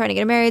Todd for trying to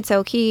get her married,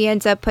 so he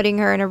ends up putting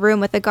her in a room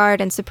with the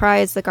guard, and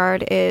surprise, the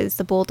guard is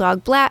the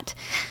bulldog Blatt.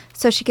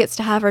 So she gets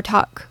to have her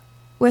talk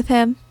with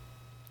him.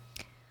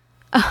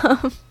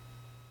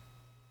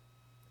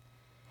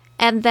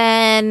 And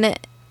then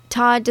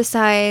Todd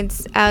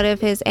decides out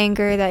of his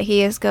anger that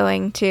he is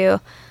going to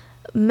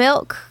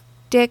milk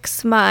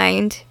Dick's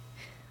mind,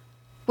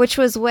 which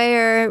was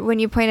where, when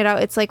you pointed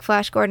out it's like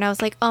Flash Gordon, I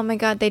was like, oh my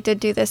god, they did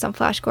do this on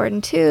Flash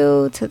Gordon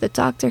too, to the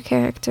Doctor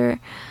character.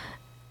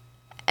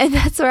 And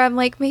that's where I'm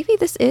like, maybe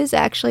this is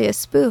actually a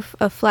spoof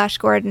of Flash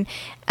Gordon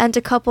and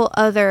a couple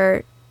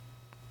other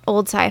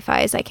old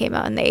sci-fis that came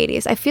out in the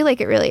 80s. I feel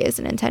like it really is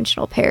an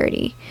intentional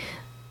parody.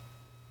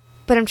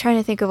 But I'm trying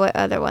to think of what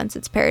other ones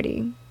it's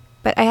parodying.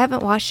 But I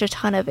haven't watched a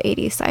ton of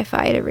 80s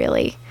sci-fi to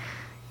really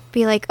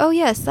be like, oh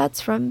yes,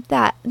 that's from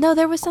that. No,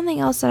 there was something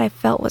else that I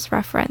felt was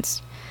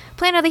referenced.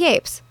 Planet of the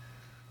Apes.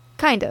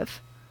 Kind of.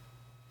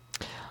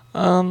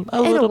 A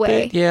little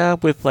bit, yeah,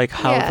 with like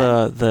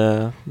how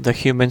the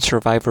human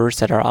survivors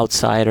that are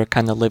outside are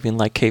kind of living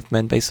like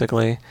cavemen,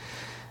 basically.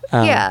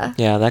 Yeah,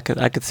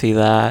 I could see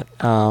that.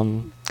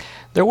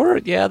 There were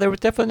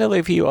definitely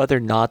a few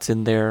other nods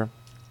in there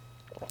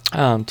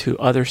to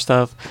other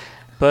stuff,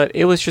 but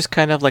it was just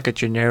kind of like a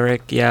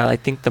generic. Yeah, I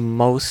think the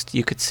most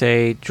you could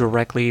say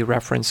directly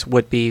reference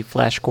would be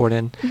Flash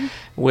Gordon,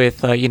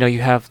 with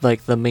you have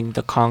like the Ming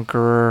the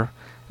Conqueror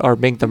or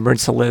Ming the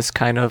Merciless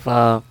kind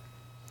of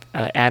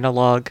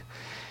analog,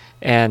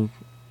 and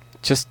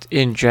just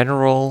in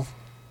general,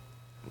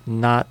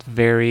 not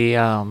very.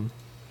 I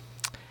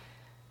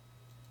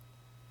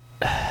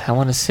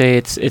want to say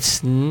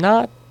it's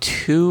not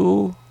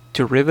too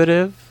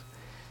derivative.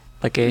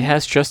 Like it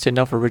has just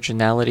enough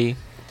originality.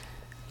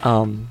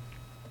 But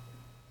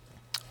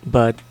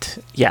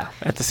yeah,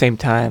 at the same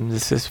time,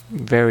 this is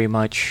very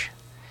much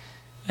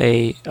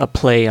a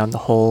play on the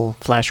whole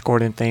Flash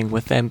Gordon thing,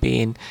 with them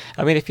being,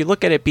 I mean, if you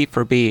look at it beat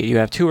for beat, you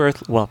have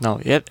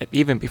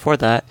even before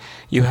that,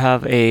 you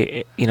have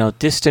a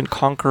distant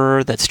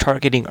conqueror that's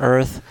targeting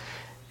Earth,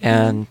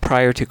 and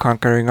prior to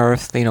conquering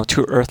Earth,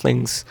 two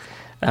Earthlings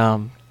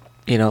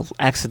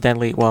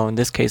accidentally, well, in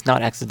this case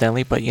not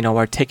accidentally, but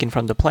are taken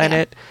from the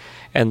planet,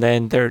 and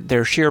then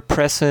their sheer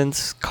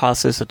presence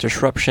causes a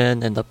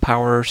disruption in the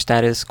power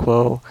status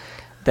quo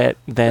that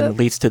then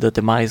leads to the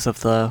demise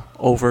of the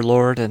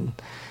Overlord, and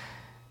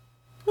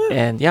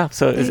yeah,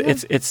 so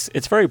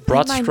it's very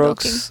broad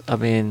strokes. I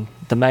mean,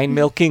 the mind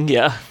milking,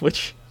 yeah.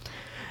 Which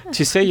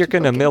to say you're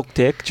gonna milk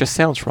Dick just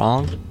sounds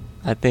wrong.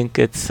 I think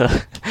it's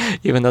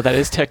even though that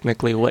is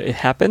technically what it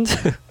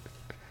happened.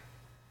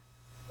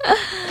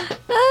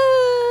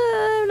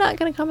 I'm not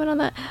gonna comment on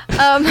that.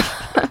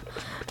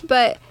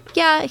 But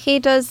yeah, he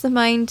does the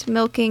mind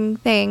milking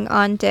thing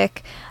on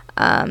Dick.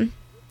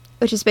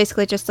 Which is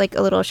basically just like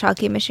a little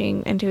Shocky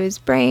machine into his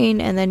brain,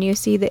 and then you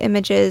see the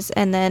images,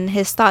 and then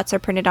his thoughts are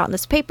printed out on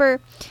this paper,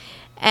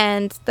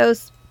 and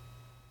those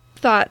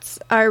thoughts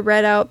are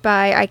read out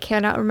by, I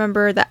cannot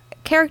remember the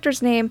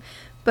character's name,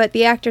 but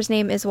the actor's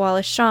name is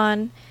Wallace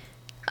Shawn,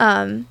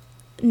 known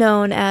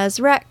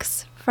as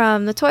Rex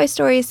from the Toy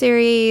Story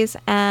series,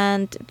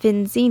 and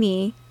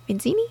Vizzini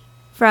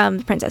from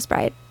The Princess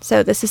Bride,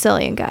 so the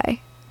Sicilian guy.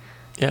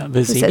 Yeah, Vizzini?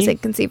 Who says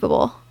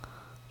inconceivable.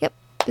 Yep,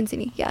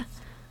 Vizzini, yeah.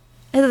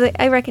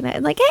 I recognize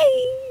it. Like,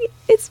 hey,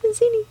 it's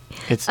Vizzini.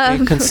 It's the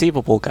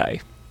inconceivable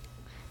guy.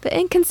 The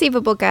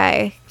inconceivable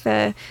guy.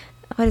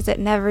 What is it?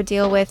 Never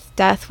deal with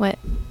death when...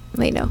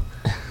 Wait, no.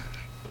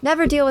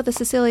 Never deal with a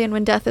Sicilian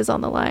when death is on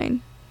the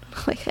line.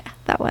 Like, yeah,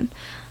 that one.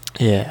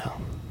 Yeah.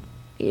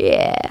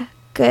 Yeah.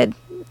 Good.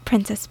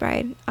 Princess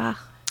Bride.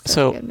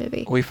 So good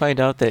movie. We find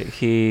out that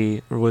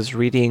he was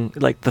reading...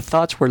 Like, the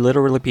thoughts were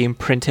literally being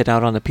printed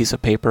out on a piece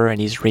of paper,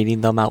 and he's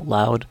reading them out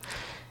loud.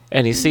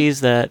 And he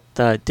sees that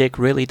Dick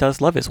really does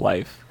love his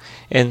wife.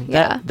 And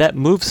that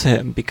moves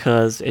him,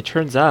 because it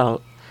turns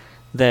out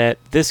that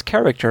this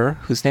character,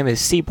 whose name is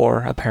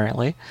Seabor,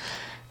 apparently,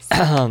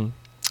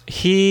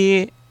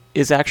 he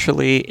is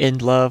actually in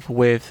love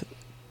with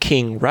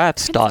King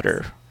Rat's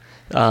daughter,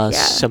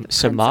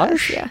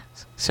 Samaj? Yeah.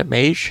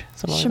 Samaj?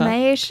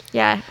 Samaj?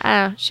 Yeah,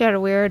 I don't know. She had a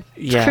weird...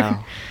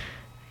 Yeah.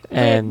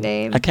 And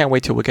name. I can't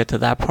wait till we get to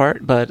that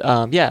part. But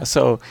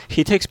so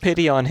he takes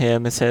pity on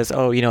him and says,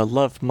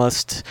 love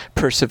must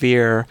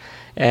persevere,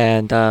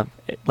 and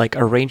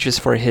arranges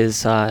for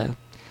his,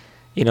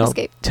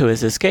 escape. To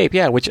his escape.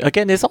 Yeah, which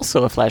again is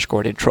also a Flash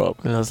Gordon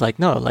trope. And I was like,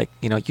 no,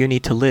 you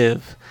need to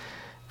live.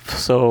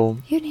 So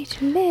you need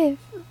to live.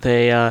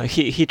 They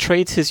he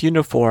trades his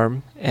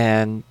uniform,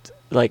 and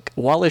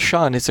Wallace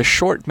Shawn is a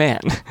short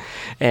man,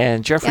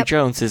 and Jeffrey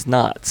Jones is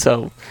not.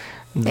 So.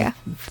 Yeah.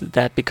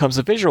 That becomes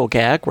a visual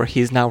gag where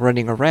he's now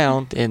running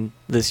around in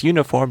this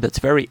uniform that's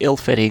very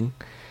ill-fitting.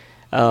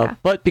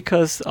 But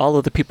because all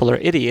of the people are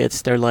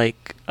idiots, they're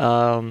like...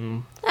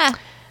 sounds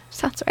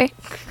right.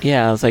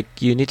 Yeah, I was like,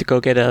 you need to go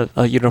get a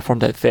uniform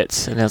that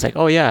fits. And I was like,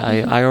 oh yeah,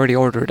 I already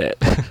ordered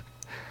it.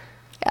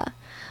 Yeah,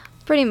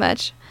 pretty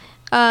much.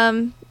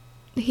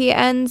 He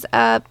ends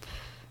up...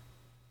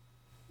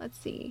 Let's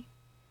see.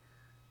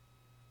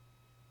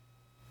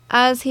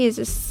 As he's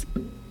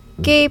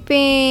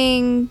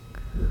escaping...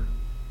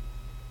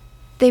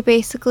 They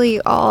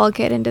basically all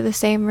get into the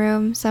same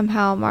room.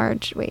 Somehow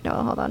Marge... Wait, no,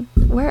 hold on.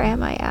 Where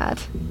am I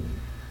at?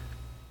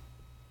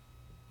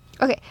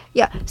 Okay,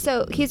 yeah.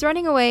 So he's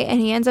running away, and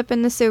he ends up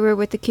in the sewer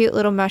with the cute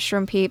little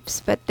mushroom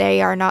peeps, but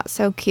they are not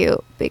so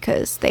cute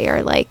because they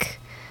are like...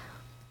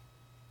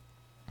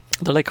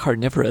 They're like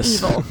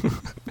carnivorous. Evil.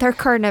 They're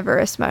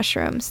carnivorous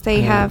mushrooms.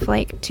 They have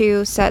like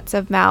 2 sets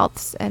of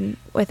mouths and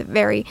with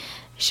very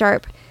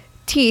sharp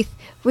teeth,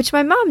 which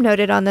my mom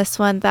noted on this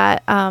one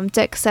that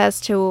Dick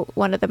says to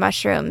one of the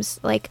mushrooms,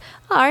 like,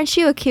 oh, aren't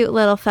you a cute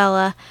little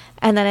fella?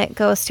 And then it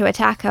goes to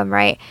attack him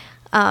right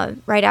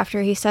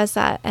after he says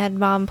that. And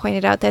Mom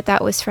pointed out that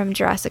that was from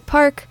Jurassic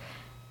Park.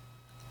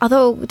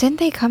 Although, didn't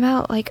they come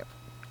out, like,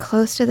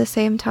 close to the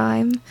same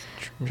time?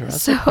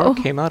 Jurassic Park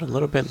came out a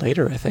little bit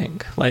later, I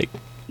think. Like,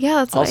 yeah,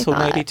 that's what also I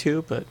thought.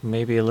 92, but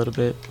maybe a little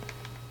bit.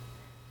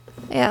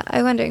 Yeah,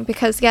 I'm wondering,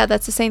 because, yeah,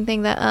 that's the same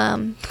thing that,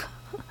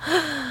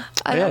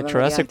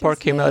 Jurassic Park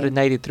came out in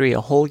 93,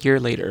 a whole year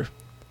later.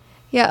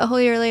 Yeah, a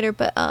whole year later,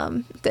 but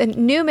the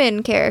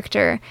Newman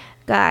character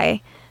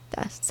guy,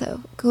 the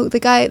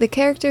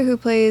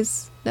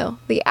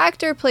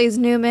actor plays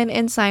Newman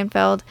in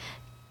Seinfeld.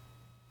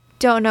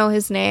 Don't know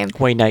his name.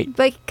 Wayne Knight.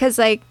 But because,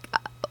 like,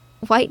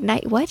 White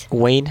Knight, what?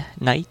 Wayne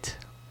Knight.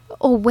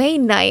 Oh,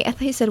 Wayne Knight. I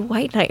thought you said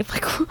White Knight. I'm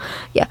like,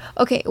 yeah.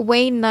 Okay,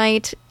 Wayne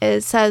Knight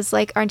says,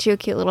 like, aren't you a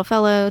cute little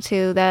fellow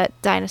to that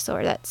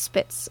dinosaur that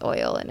spits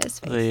oil in his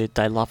face. The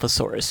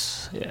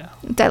Dilophosaurus, yeah.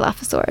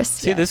 Dilophosaurus,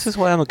 See, yes. This is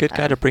why I'm a good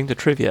guy to bring to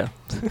trivia.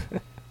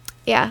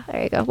 Yeah,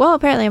 there you go. Well,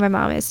 apparently my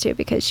mom is too,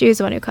 because she was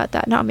the one who caught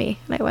that, not me.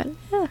 And I went,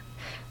 yeah,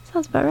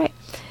 sounds about right.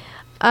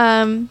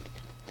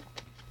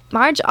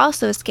 Marge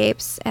also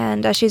escapes,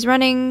 and as she's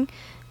running,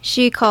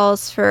 she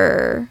calls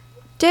for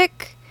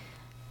Dick,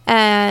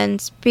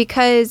 and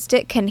because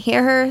Dick can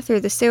hear her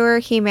through the sewer,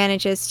 he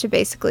manages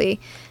to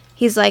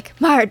he's like,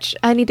 Marge,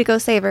 I need to go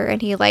save her,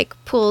 and he, like,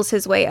 pulls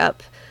his way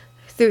up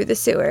through the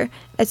sewer.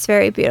 It's a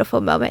very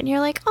beautiful moment, and you're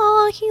like,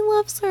 oh, he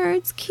loves her,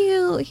 it's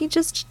cute, he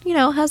just,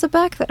 has a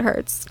back that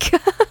hurts.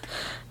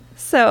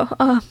 So,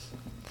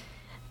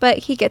 but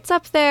he gets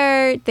up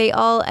there, they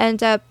all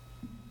end up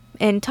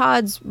in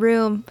Todd's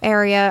room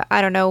area,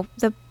 I don't know,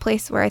 the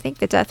place where I think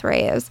the death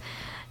ray is,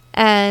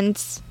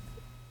 and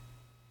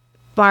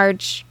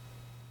Marge,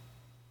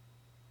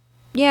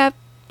 yeah,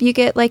 you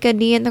get, like, a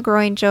knee in the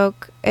groin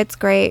joke. It's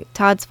great.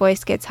 Todd's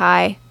voice gets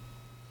high.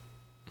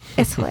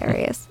 It's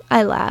hilarious.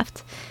 I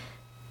laughed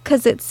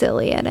because it's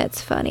silly and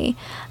it's funny.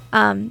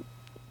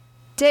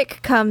 Dick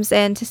comes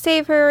in to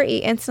save her. He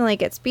instantly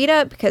gets beat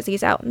up because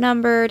he's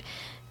outnumbered.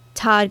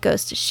 Todd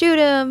goes to shoot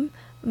him.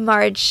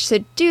 Marge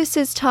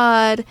seduces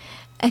Todd,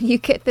 and you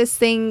get this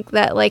thing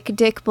that, like,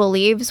 Dick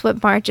believes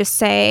what Marge is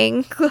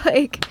saying,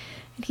 like,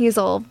 and he's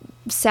all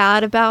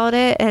sad about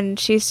it, and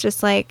she's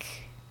just like,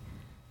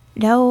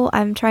 no,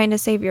 I'm trying to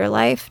save your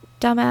life,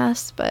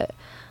 dumbass, but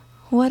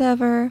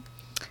whatever.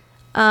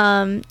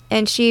 And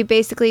she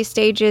basically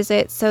stages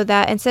it so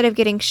that instead of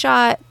getting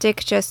shot,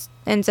 Dick just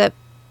ends up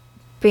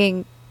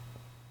being,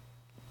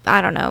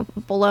 I don't know,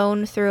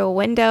 blown through a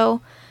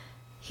window.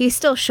 He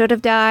still should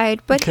have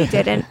died, but he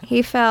didn't.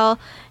 He fell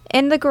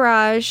in the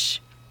garage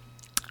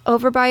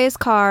over by his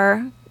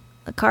car.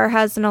 The car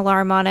has an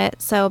alarm on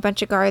it, so a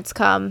bunch of guards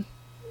come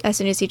as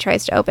soon as he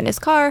tries to open his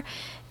car,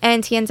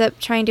 and he ends up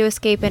trying to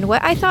escape in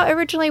what I thought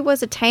originally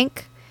was a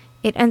tank.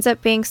 It ends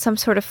up being some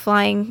sort of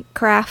flying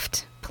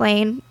craft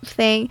plane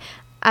thing.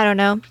 I don't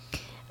know.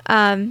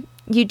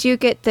 You do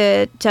get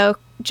the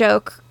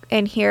joke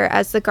in here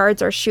as the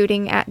guards are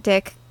shooting at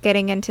Dick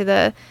getting into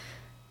the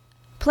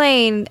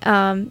plane.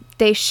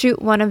 They shoot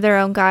one of their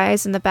own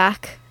guys in the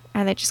back,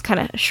 and they just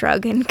kind of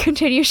shrug and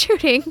continue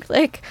shooting.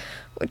 Like,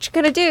 what you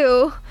gonna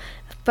do?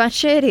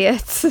 Bunch of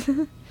idiots.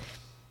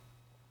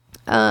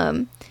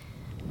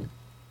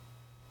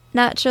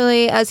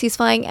 Naturally, as he's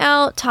flying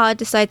out, Todd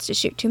decides to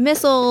shoot 2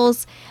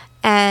 missiles,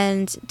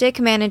 and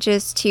Dick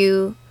manages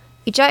to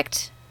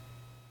eject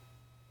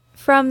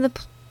from the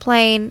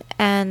plane,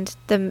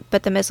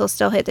 but the missiles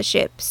still hit the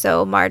ship,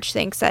 so Marge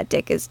thinks that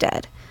Dick is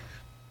dead.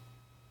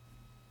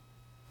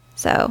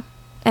 So,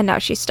 and now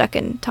she's stuck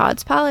in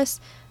Todd's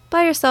palace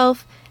by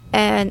herself,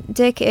 and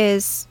Dick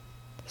is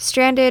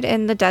stranded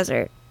in the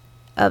desert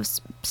of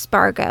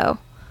Spargo.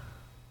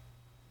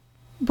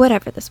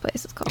 Whatever this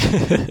place is called.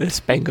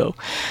 Spango.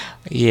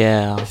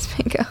 Yeah.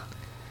 Spango.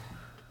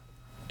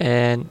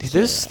 And this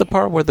is the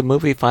part where the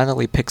movie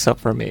finally picks up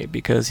for me,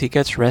 because he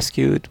gets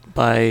rescued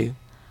by,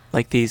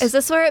 like, these... Is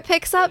this where it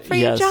picks up for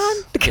you, John?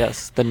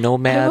 Yes, the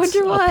nomads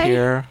up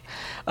here.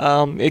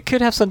 It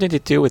could have something to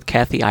do with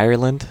Kathy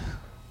Ireland,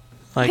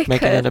 like,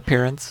 making an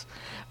appearance.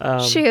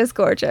 She is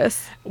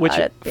gorgeous. Which,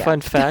 fun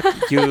fact,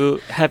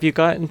 have you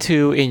gotten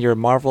to, in your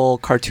Marvel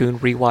cartoon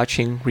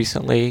rewatching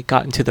recently,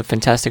 gotten to the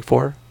Fantastic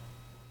Four?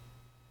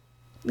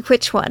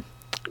 Which one?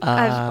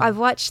 I've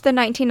watched the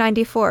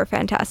 1994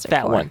 Fantastic Four.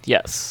 That one,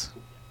 yes.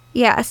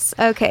 Yes,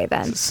 okay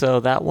then. So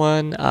that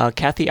one,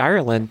 Kathy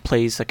Ireland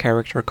plays a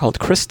character called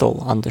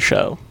Crystal on the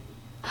show.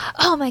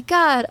 Oh my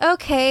god,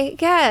 okay,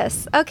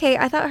 yes. Okay,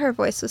 I thought her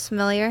voice was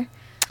familiar.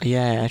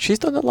 Yeah, she's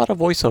done a lot of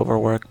voiceover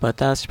work, but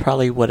that's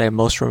probably what I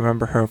most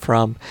remember her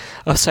from,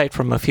 aside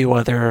from a few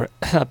other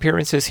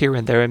appearances here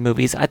and there in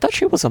movies. I thought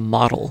she was a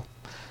model.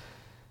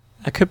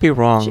 I could be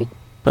wrong,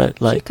 but,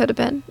 like... She could have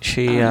been.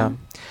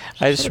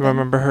 I just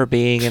remember her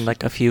being in,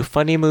 like, a few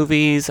funny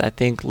movies. I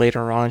think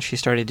later on she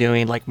started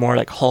doing, like, more,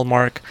 like,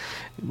 Hallmark,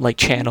 like,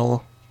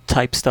 channel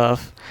type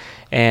stuff.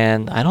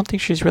 And I don't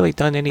think she's really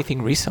done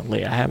anything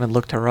recently. I haven't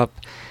looked her up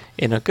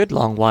in a good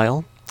long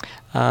while.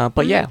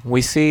 But yeah,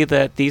 we see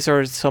that these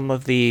are some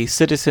of the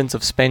citizens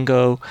of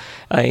Spengo,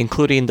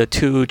 including the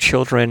two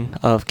children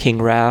of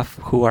King Raf,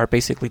 who are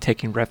basically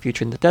taking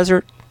refuge in the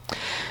desert.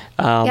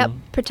 Yep,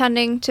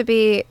 pretending to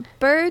be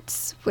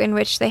birds, in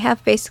which they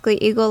have basically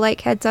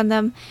eagle-like heads on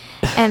them.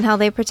 And how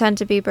they pretend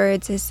to be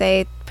birds is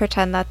they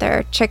pretend that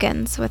they're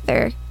chickens with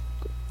their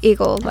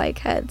eagle-like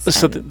heads.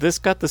 So this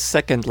got the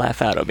second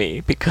laugh out of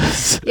me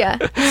because yeah,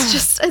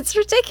 it's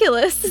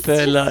ridiculous.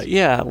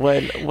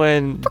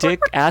 When Dick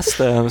asked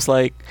them, it's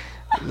like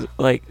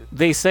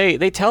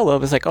they tell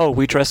them, it's like, oh,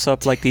 we dress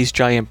up like these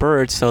giant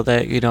birds so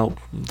that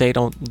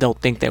they'll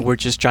think that we're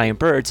just giant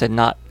birds and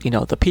not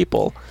the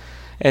people.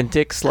 And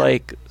Dick's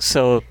like,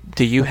 so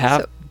do you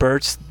have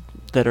birds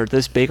that are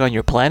this big on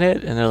your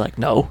planet? And they're like,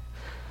 no.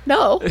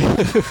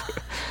 I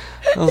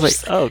was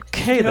like,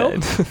 okay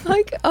then.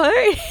 Like, all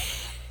right.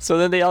 So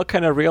then they all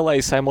kind of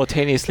realize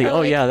simultaneously,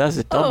 yeah, that's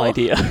a dumb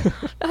idea.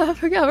 I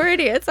forgot we're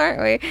idiots,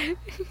 aren't we?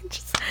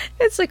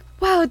 It's like,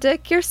 wow,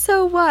 Dick, you're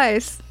so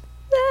wise.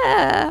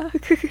 Yeah.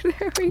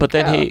 But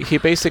then he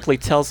basically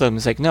tells them,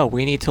 he's like, no,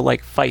 we need to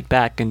fight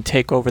back and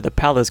take over the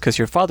palace because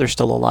your father's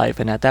still alive.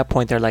 And at that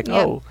point, they're like,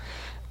 oh.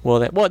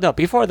 No,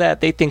 before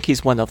that, they think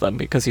he's one of them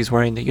because he's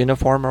wearing the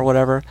uniform or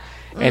whatever.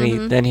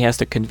 And then he has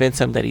to convince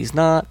them that he's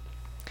not.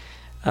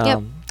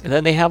 And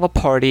then they have a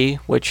party,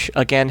 which,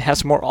 again,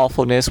 has more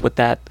awfulness with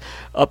that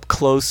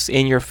up-close,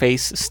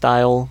 in-your-face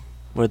style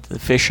with the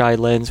fisheye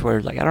lens where,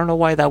 I don't know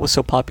why that was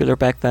so popular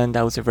back then.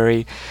 That was a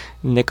very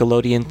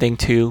Nickelodeon thing,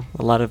 too.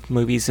 A lot of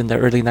movies in the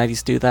early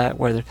 90s do that,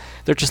 where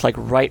they're just,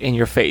 right in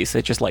your face.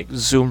 They just,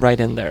 zoom right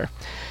in there.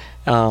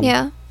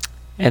 And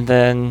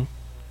then...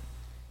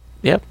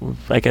 Yep,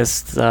 I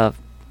guess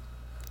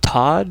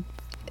Todd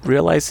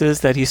realizes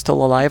that he's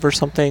still alive or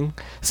something,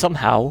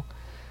 somehow,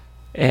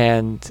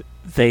 and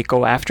they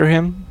go after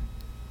him.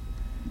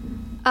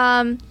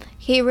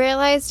 He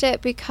realized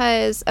it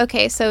because,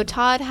 so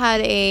Todd had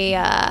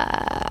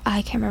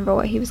I can't remember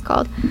what he was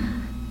called,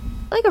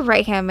 like a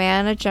right-hand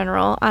man, a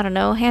general, I don't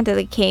know, hand of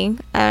the king.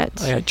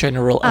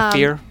 General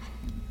Aether.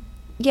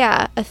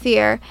 Yeah,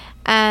 Aether.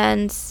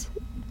 And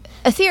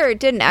Aether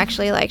didn't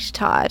actually like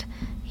Todd.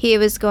 He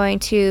was going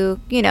to,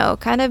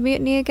 kind of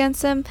mutiny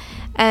against him.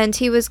 And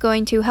he was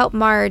going to help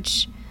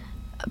Marge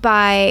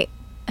by...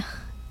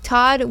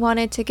 Todd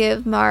wanted to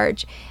give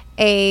Marge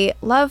a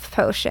love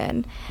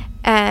potion.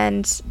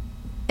 And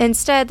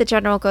instead, the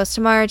general goes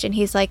to Marge and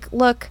he's like,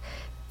 look,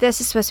 this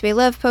is supposed to be a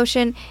love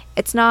potion.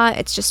 It's not.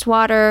 It's just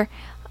water.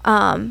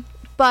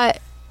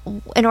 But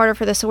in order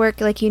for this to work,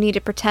 you need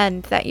to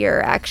pretend that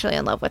you're actually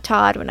in love with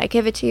Todd when I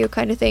give it to you,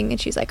 kind of thing. And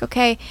she's like,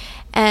 okay.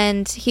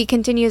 And he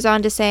continues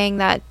on to saying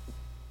that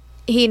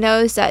he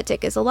knows that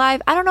Dick is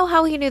alive. I don't know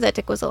how he knew that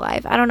Dick was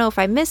alive. I don't know if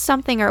I missed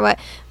something or what,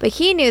 but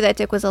he knew that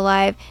Dick was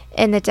alive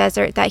in the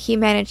desert that he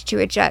managed to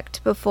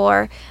eject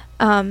before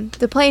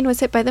the plane was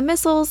hit by the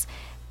missiles.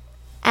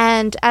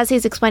 And as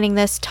he's explaining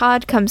this,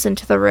 Todd comes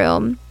into the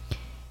room,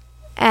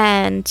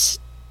 and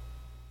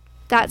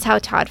that's how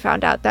Todd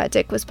found out that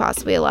Dick was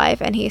possibly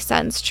alive, and he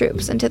sends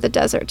troops into the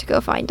desert to go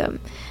find him,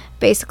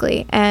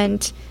 basically.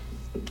 And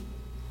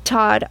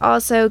Todd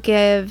also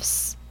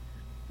gives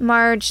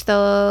Marge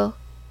the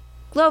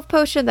love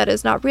potion that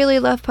is not really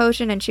love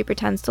potion, and she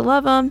pretends to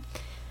love him.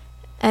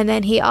 And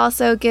then he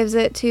also gives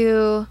it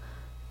to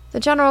the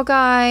general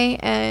guy,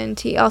 and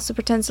he also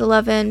pretends to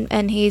love him,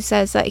 and he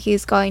says that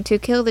he's going to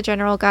kill the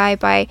general guy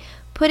by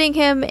putting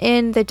him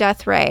in the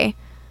death ray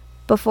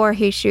before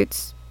he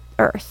shoots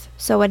Earth.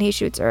 So when he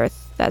shoots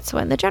Earth, that's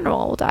when the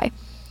general will die.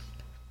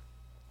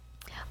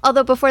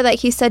 Although before that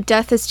he said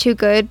death is too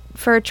good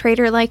for a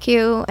traitor like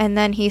you, and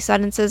then he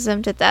sentences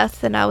him to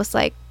death, and I was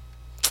like,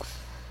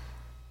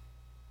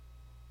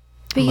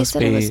 but you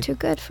said it was too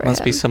good for him.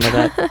 Must be some of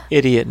that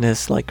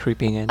idiotness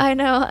creeping in. I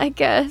know, I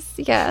guess.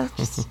 Yeah.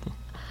 Just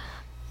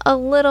a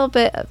little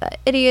bit of that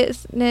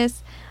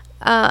idiotness.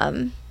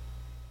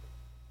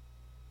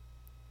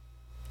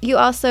 You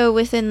also,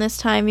 within this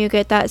time, you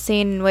get that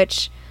scene in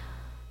which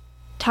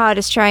Todd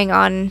is trying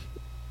on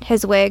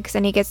his wigs,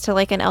 and he gets to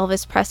an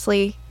Elvis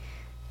Presley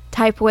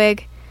type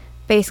wig,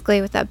 basically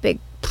with that big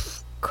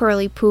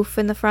curly poof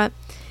in the front.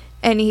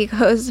 And he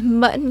goes,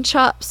 mutton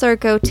chops or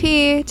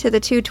goatee, to the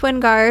two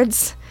twin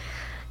guards.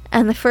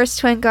 And the first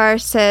twin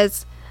guard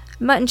says,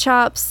 mutton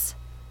chops.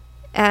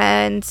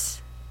 And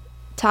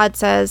Todd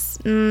says,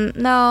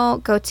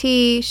 no,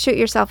 goatee, shoot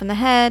yourself in the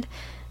head.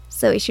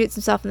 So he shoots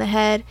himself in the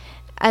head.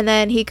 And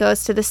then he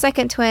goes to the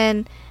second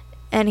twin,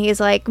 and he's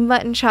like,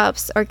 mutton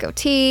chops or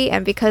goatee.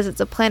 And because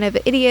it's a planet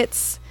of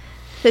idiots,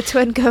 the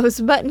twin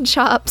goes, mutton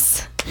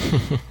chops.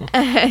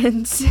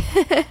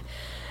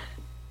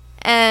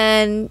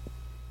 and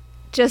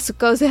just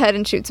goes ahead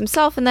and shoots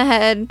himself in the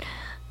head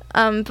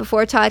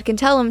before Todd can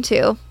tell him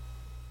to.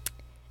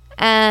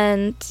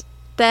 And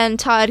then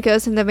Todd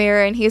goes in the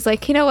mirror and he's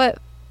like, you know what?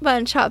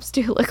 Mutton chops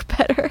do look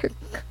better.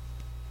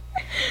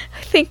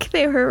 I think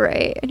they were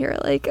right. And you're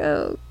like,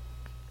 oh,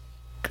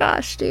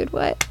 gosh, dude,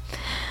 what?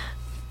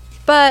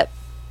 But,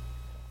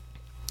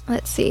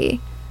 let's see.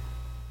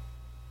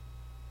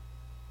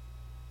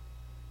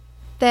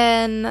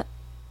 Then,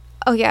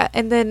 Oh, yeah,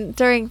 and then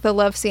during the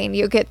love scene,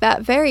 you get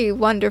that very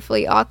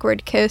wonderfully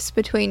awkward kiss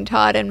between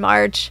Todd and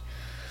Marge,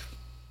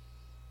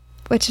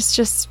 which is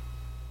just...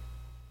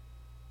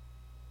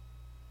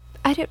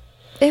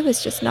 It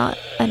was just not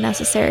a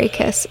necessary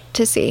kiss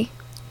to see.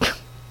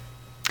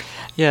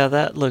 Yeah,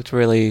 that looked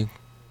really...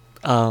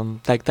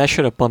 like, that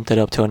should have bumped it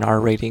up to an R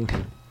rating.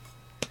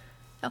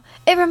 Oh,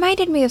 it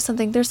reminded me of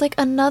something. There's, like,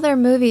 another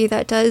movie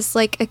that does,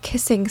 like, a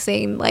kissing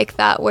scene like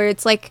that, where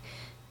it's, like,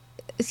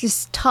 it's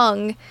just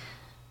tongue...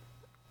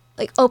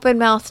 like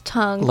open-mouthed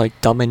tongue. Like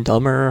Dumb and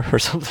Dumber or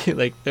something.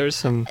 Like there's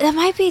some... That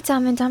might be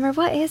Dumb and Dumber.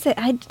 What is it?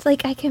 I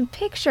can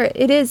picture it.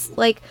 It is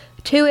like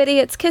two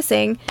idiots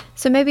kissing.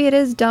 So maybe it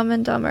is Dumb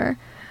and Dumber.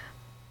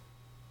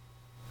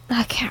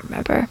 I can't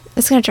remember.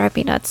 It's going to drive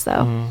me nuts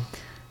though.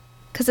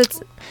 Because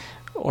it's...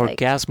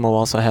 Orgasmo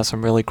also has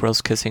some really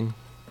gross kissing.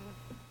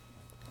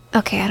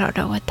 Okay, I don't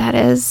know what that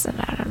is. And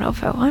I don't know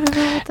if I want to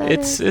know what that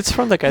is. It's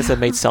from the guys that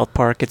made South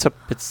Park.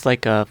 It's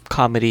like a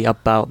comedy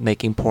about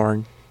making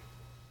porn.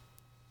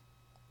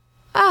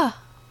 Oh,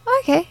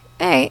 okay.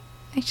 All right.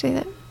 Actually,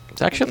 that...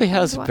 It actually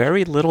has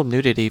very little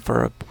nudity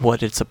for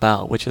what it's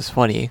about, which is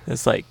funny.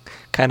 It's like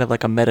kind of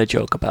like a meta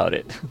joke about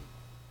it.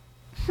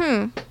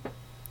 Oh,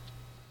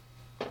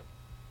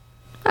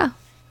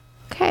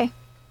 okay.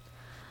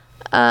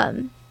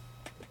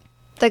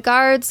 The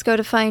guards go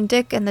to find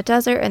Dick in the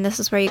desert, and this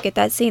is where you get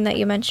that scene that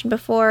you mentioned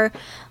before,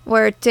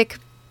 where Dick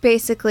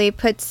basically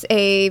puts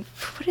a...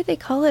 what do they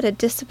call it? A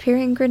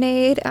disappearing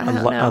grenade? I don't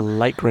know. A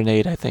light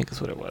grenade, I think is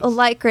what it was. A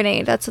light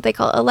grenade. That's what they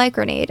call it. A light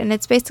grenade. And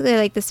it's basically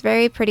like this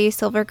very pretty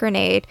silver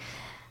grenade.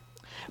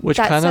 Which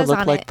kind of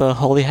looked like the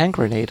Holy Hand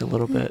Grenade a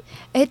little bit.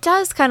 It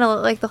does kind of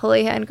look like the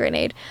Holy Hand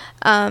Grenade.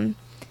 And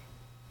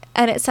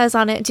it says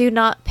on it, do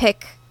not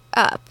pick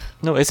up.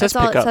 No, it says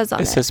pick up.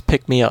 It says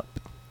pick me up.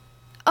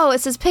 Oh, it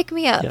says pick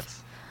me up.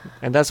 Yes.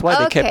 And that's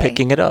why they kept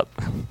picking it up.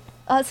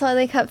 That's why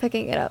they kept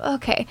picking it up.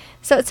 Okay.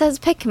 So it says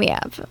pick me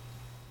up.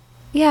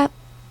 Yeah,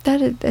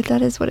 that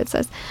is what it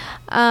says.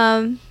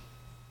 And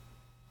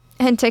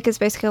Dick is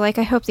basically like,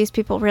 I hope these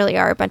people really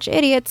are a bunch of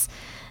idiots,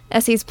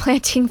 as he's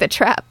planting the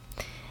trap.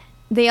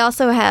 They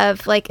also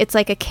have, like, it's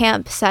like a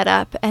camp set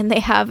up, and they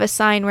have a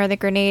sign where the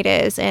grenade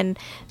is, and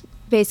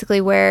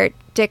basically where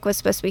Dick was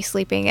supposed to be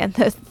sleeping, and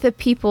the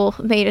people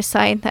made a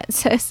sign that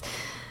says,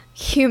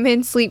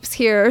 human sleeps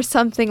here, or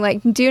something like,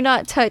 do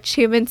not touch,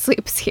 human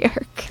sleeps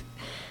here.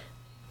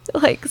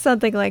 Like,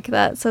 something like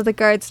that. So the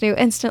guards knew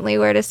instantly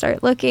where to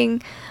start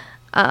looking.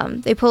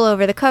 They pull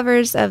over the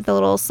covers of the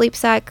little sleep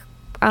sack,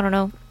 I don't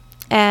know,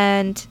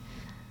 and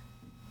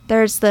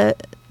there's the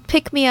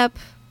pick-me-up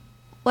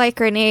light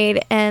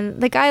grenade, and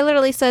the guy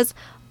literally says,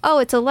 oh,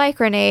 it's a light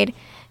grenade,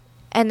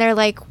 and they're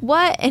like,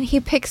 what? And he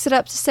picks it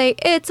up to say,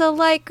 it's a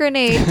light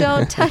grenade,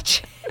 don't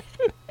touch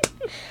it.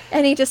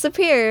 And he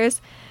disappears.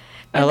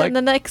 And then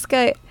the next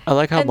guy... I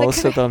like how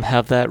most of them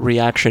have that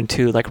reaction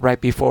too, like right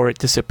before it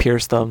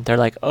disappears them, they're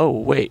like, oh,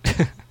 wait.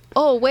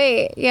 Oh,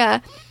 wait,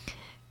 yeah.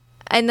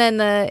 And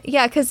then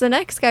because the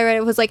next guy read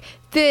it was like,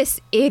 this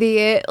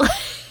idiot.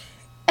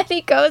 And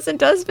he goes and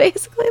does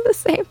basically the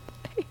same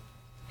thing.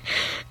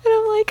 And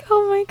I'm like,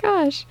 oh my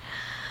gosh.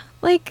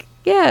 Like,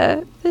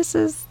 yeah, this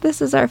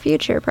is our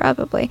future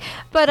probably.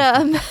 But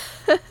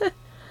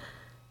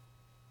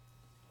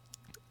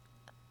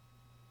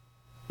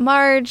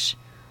Marge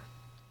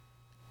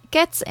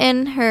gets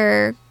in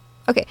her...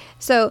 Okay,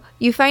 so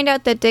you find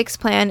out that Dick's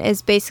plan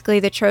is basically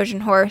the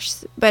Trojan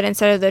horse, but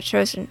instead of the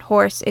Trojan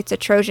horse, it's a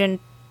Trojan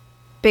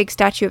big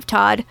statue of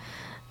Todd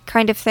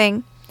kind of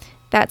thing.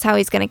 That's how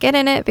he's going to get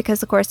in it,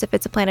 because, of course, if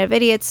it's a planet of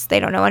idiots, they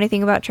don't know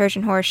anything about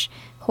Trojan horse.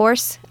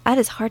 That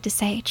is hard to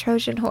say,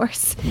 Trojan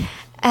horse.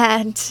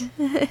 And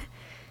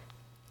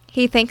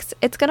he thinks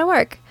it's going to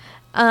work.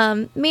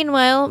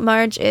 Meanwhile,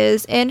 Marge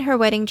is in her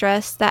wedding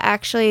dress that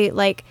actually,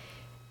 like,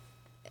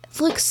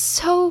 looks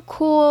so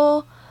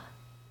cool.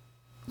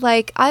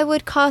 Like, I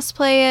would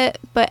cosplay it,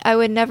 but I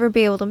would never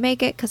be able to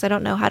make it because I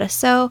don't know how to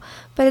sew.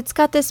 But it's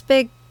got this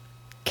big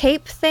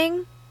cape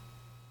thing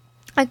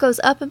that goes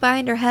up and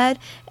behind her head,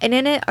 and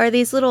in it are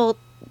these little,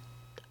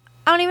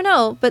 I don't even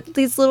know, but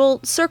these little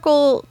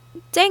circle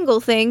dangle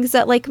things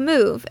that, like,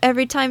 move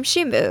every time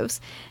she moves.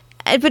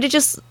 But it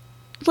just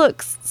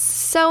looks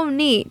so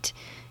neat.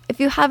 If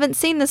you haven't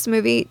seen this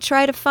movie,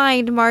 try to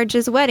find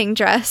Marge's wedding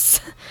dress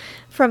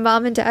from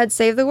Mom and Dad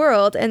Save the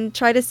World and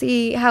try to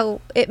see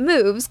how it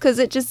moves, because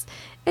it's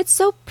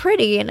so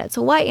pretty, and it's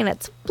white and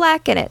it's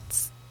black and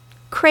it's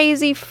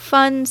crazy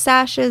fun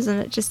sashes, and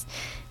it just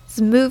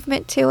has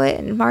movement to it,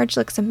 and Marge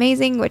looks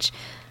amazing, which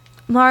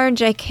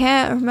Marge, I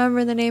can't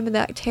remember the name of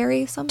that,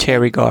 Terry something?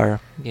 Terry Garr,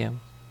 yeah.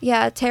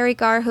 Yeah, Terry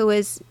Garr, who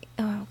is,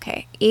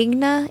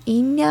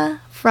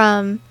 Inga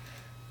from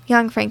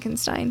Young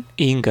Frankenstein.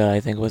 Inga, I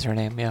think was her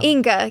name, yeah.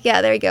 Inga,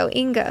 yeah, there you go.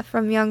 Inga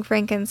from Young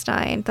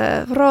Frankenstein.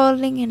 The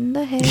rolling in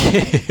the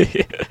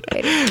hay.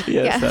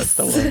 yes, that's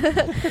the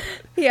one.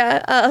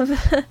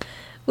 Yeah,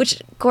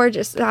 which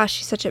gorgeous.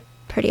 She's such a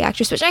pretty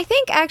actress. Which I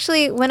think,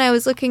 actually, when I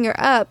was looking her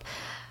up,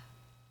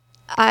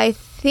 I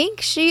think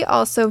she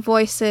also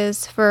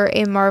voices for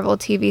a Marvel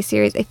TV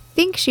series. I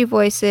think she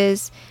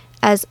voices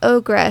as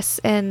Ogress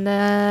in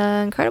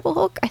the Incredible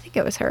Hulk. I think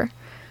it was her.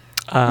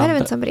 Might have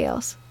been somebody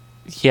else.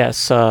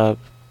 Yes. Which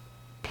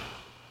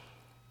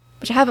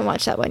I haven't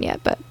watched that one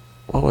yet, but...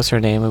 What was her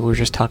name? We were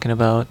just talking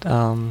about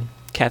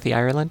Kathy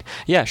Ireland.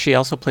 Yeah, she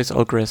also plays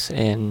Ogress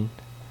in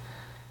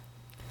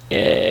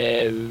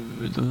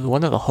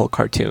one of the Hulk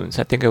cartoons.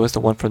 I think it was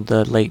the one from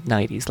the late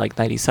 90s, like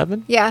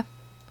 97? Yeah.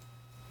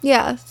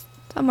 Yeah,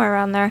 somewhere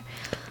around there.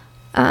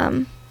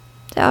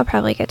 I'll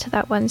probably get to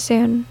that one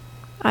soon.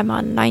 I'm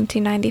on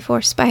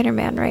 1994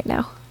 Spider-Man right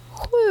now.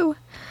 Woo!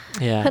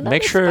 Yeah, Another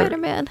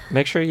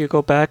make sure you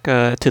go back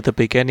to the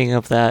beginning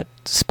of that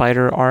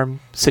spider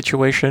arm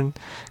situation,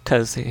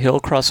 because he'll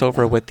cross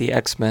over with the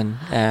X-Men,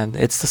 and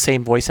it's the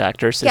same voice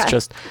actors. It's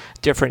just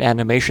different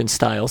animation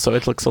style, so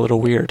it looks a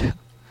little weird.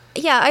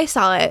 Yeah, I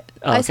saw it.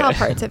 Okay. I saw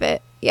parts of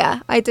it.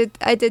 Yeah, I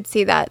did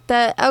see that.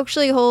 The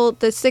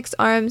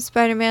 6-arm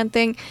Spider-Man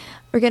thing.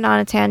 We're getting on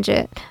a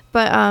tangent,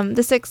 but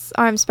the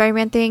 6-arm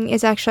Spider-Man thing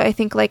is actually, I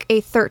think, like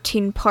a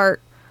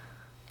 13-part.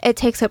 It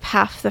takes up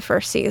half the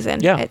first season.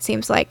 Yeah. It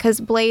seems like,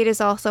 because Blade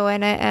is also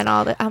in it and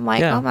all that. I'm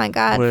like, oh my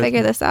god,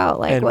 figure this out!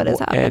 Like, what is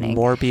happening? And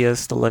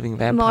Morbius, the living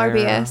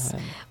vampire.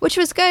 Which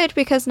was good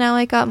because now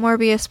I got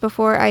Morbius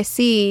before I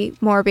see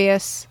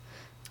Morbius.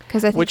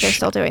 Because I think they're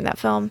still doing that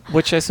film.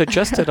 Which I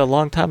suggested a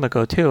long time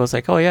ago, too. I was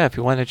like, oh, yeah, if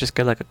you want to just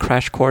get like a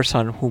crash course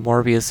on who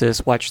Morbius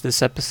is, watch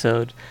this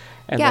episode.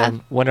 And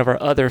then one of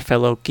our other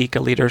fellow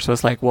Geeka leaders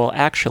was like, well,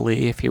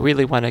 actually, if you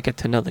really want to get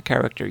to know the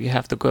character, you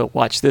have to go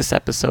watch this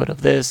episode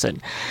of this and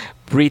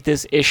read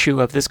this issue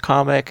of this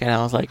comic. And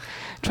I was like,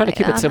 try to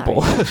keep it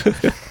simple.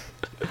 I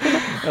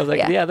was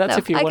like,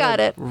 if you want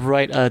to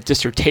write a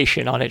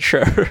dissertation on it,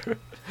 sure.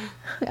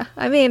 Yeah,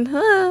 I mean,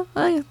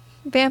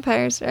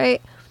 vampires,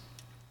 right?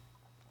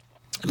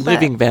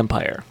 Living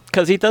vampire,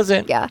 because he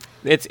doesn't. Yeah,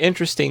 it's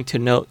interesting to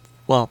note.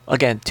 Well,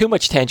 again, too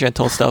much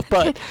tangential stuff,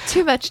 but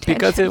too much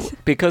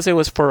tangent. because it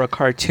was for a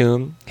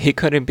cartoon. He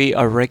couldn't be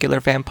a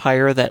regular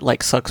vampire that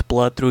like sucks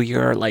blood through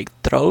your like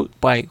throat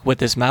with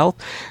his mouth.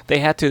 They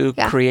had to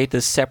create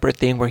this separate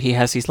thing where he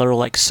has these little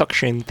like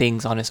suction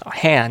things on his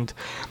hand.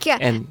 Yeah,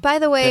 and by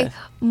the way,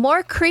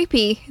 more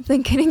creepy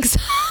than getting.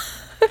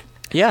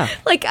 Yeah,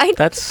 like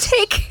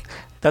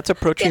That's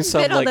approaching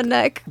some bit on the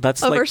neck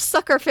over like,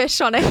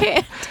 suckerfish on a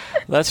hand.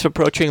 That's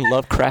approaching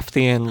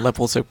Lovecraftian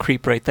levels of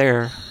creep right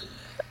there.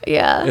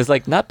 Yeah, it's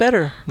like not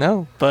better,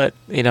 no, but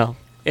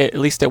at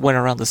least it went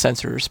around the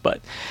censors.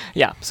 But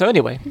yeah, so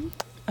anyway,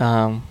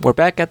 we're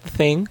back at the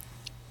thing.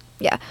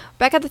 Yeah,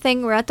 back at the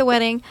thing. We're at the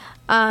wedding.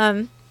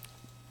 Todd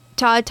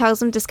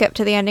tells him to skip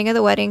to the ending of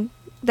the wedding.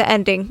 The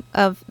ending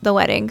of the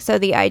wedding. So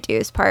the I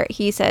do's part.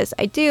 He says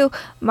I do.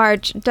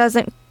 Marge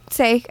doesn't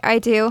say I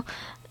do.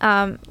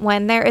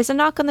 When there is a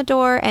knock on the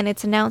door and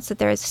it's announced that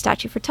there is a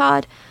statue for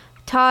Todd,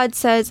 Todd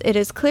says it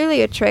is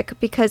clearly a trick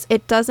because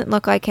it doesn't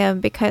look like him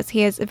because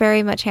he is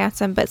very much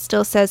handsome, but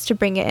still says to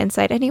bring it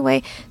inside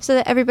anyway so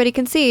that everybody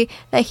can see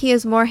that he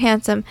is more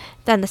handsome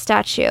than the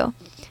statue.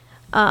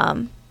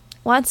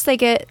 Once they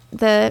get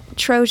the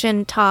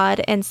Trojan Todd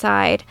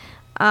inside,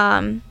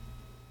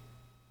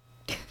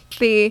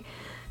 they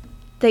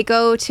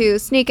go to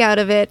sneak out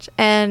of it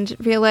and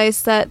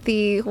realize that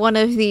one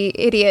of the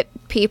idiot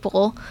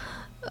people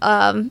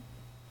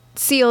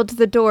sealed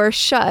the door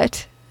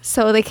shut,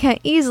 so they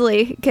can't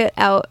easily get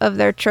out of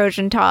their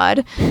Trojan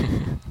Todd.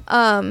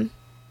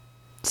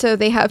 So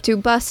they have to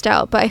bust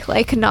out by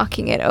like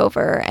knocking it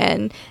over,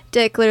 and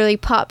Dick literally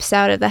pops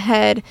out of the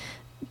head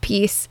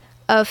piece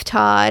of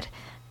Todd,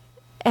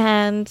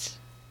 and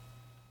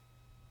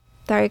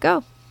there you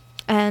go.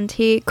 And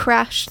he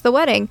crashed the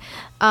wedding.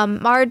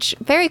 Marge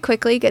very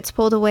quickly gets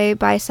pulled away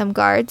by some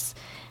guards,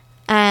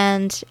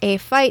 and a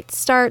fight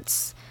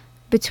starts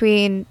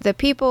between the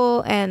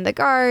people and the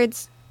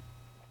guards.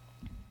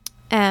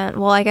 And,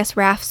 well, I guess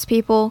Raph's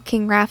people,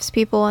 King Raph's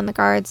people and the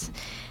guards.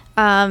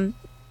 The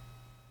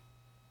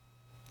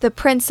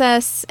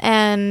princess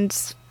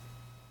and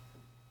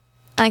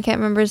I can't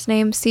remember his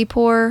name,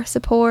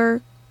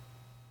 Sipor.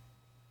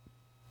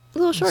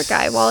 Little short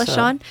guy, Wallace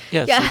Shawn.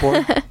 Yeah.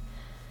 Sipor.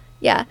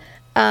 Yeah.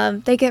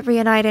 They get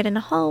reunited in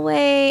a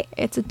hallway.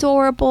 It's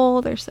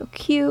adorable. They're so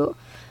cute.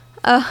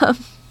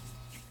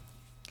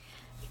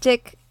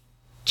 Dick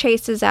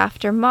chases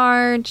after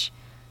Marge,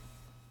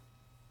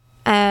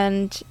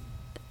 and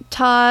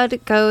Todd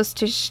goes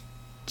to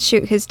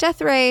shoot his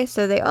death ray,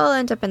 so they all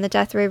end up in the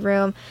death ray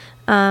room.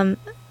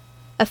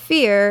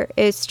 Afir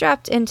is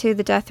strapped into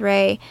the death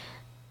ray.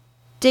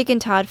 Dick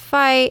and Todd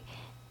fight.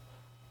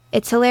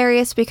 It's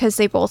hilarious because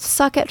they both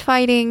suck at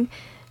fighting,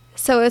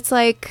 so it's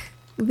like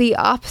the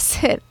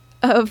opposite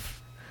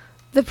of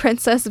the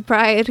Princess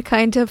Bride,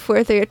 kind of,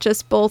 where they're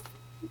just both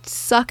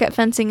suck at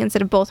fencing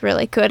instead of both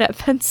really good at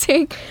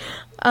fencing.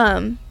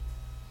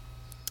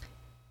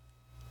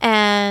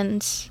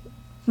 And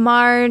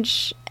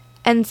Marge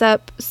ends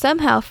up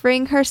somehow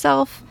freeing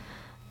herself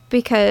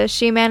because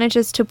she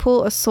manages to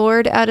pull a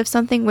sword out of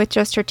something with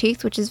just her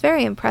teeth, which is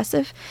very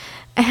impressive,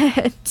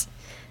 and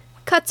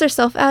cuts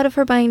herself out of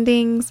her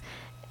bindings,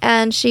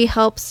 and she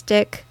helps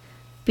Dick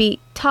beat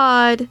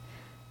Todd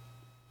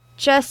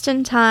just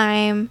in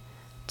time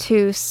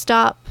to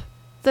stop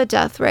the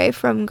death ray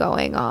from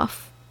going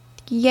off.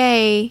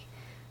 Yay.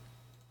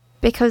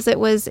 Because it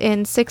was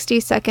in 60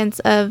 seconds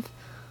of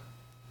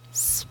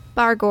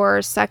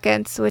Spargor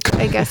seconds, which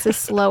I guess is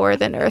slower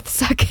than Earth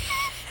seconds.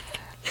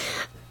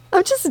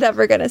 I'm just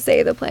never going to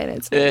say the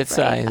planet's name. It's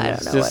right. I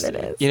don't know just, what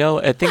it is. You know,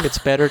 I think it's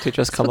better to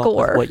just come up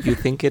with what you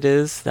think it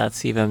is.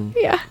 That's even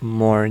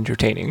more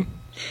entertaining.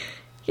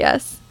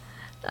 Yes.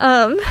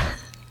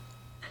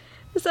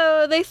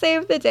 So they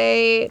save the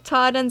day.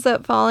 Todd ends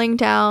up falling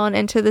down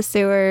into the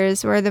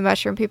sewers where the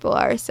mushroom people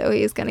are, so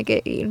he's going to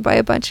get eaten by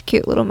a bunch of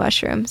cute little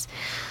mushrooms.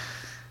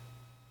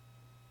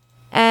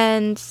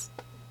 And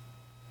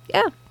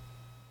yeah,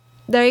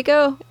 there you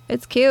go.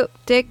 It's cute.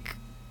 Dick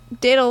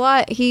did a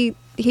lot. He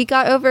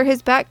got over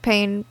his back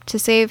pain to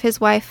save his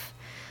wife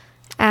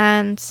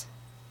and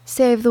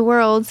save the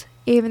world,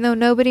 even though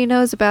nobody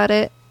knows about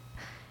it.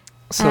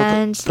 So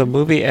the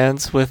movie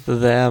ends with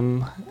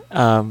them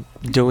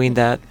doing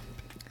that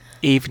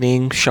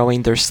evening,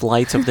 showing their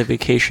slides of the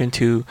vacation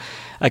to,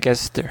 I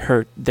guess,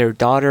 their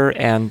daughter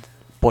and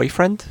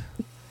boyfriend.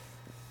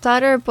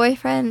 Daughter,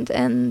 boyfriend,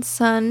 and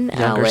son,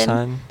 younger Alan.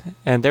 son,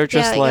 and they're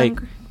just like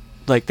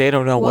they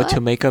don't know what to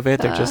make of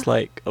it. They're just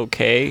like,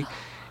 okay,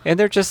 and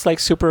they're just like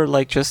super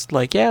like just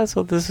like, yeah.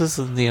 So this is,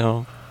 you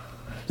know,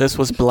 this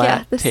was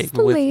Black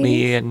taken with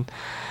me, and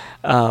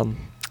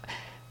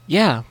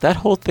yeah, that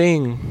whole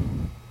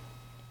thing.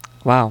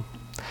 Wow,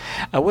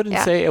 I wouldn't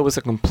say it was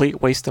a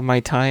complete waste of my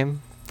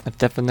time. I've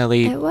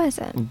definitely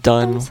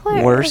done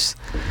worse,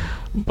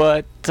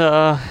 but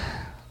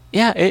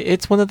yeah,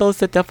 it's one of those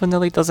that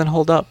definitely doesn't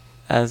hold up.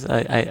 As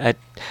I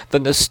the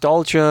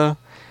nostalgia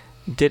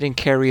didn't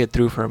carry it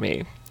through for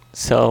me,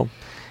 so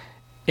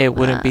it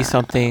wouldn't be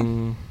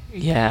something.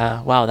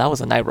 Yeah, wow, that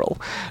was an eye roll.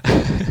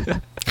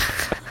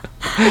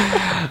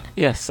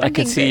 Yes, I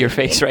can see your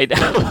face right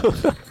now.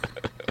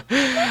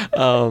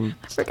 I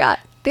forgot.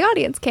 The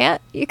audience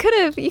can't. You could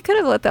have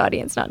let the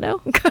audience not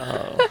know.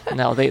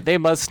 No, they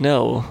must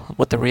know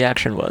what the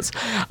reaction was.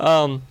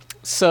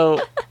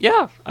 So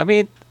yeah, I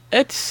mean,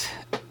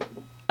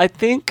 I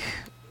think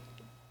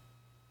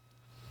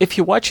if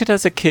you watch it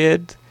as a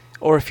kid,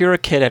 or if you're a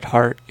kid at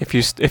heart,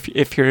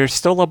 if you're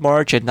still a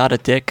Marge and not a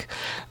Dick,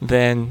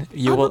 then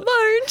you'll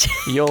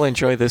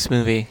enjoy this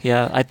movie.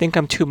 Yeah, I think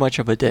I'm too much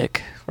of a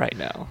dick right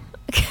now.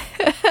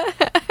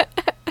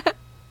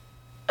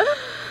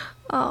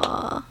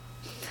 Aww.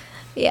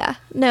 Yeah.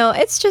 No,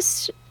 it's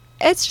just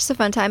a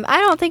fun time. I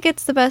don't think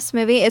it's the best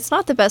movie. It's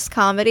not the best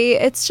comedy.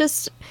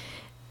 It's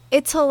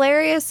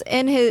hilarious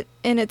in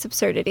its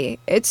absurdity.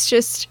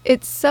 It's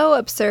so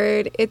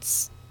absurd.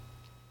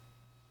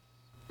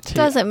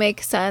 Doesn't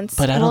make sense.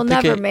 But will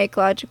never make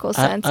logical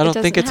sense. I don't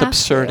think it's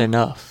absurd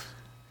enough.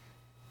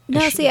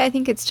 No, see, I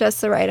think it's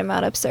just the right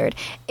amount absurd.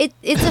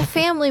 It's a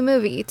family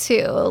movie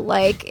too.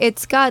 Like,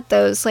 it's got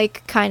those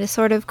like kind of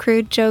sort of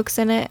crude jokes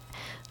in it,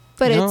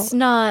 but it's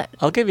not.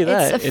 I'll give you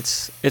that.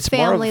 It's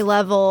family more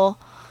level.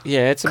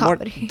 Yeah, it's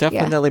comedy.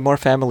 Definitely more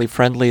family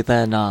friendly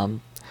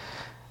than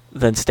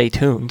Stay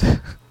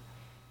Tuned.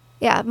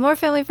 Yeah, more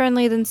family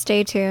friendly than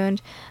Stay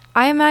Tuned.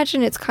 I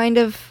imagine it's kind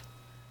of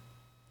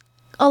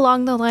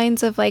along the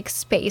lines of like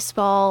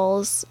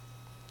Spaceballs,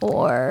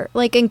 or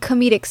like in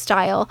comedic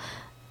style.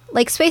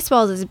 Like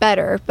Spaceballs is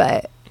better,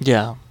 but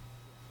yeah,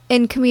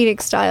 in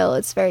comedic style,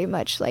 it's very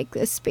much like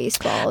this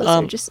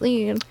Spaceballs. Just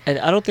and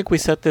I don't think we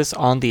said this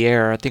on the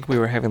air. I think we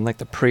were having like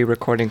the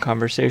pre-recording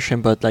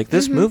conversation, but like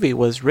this movie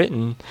was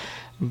written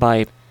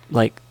by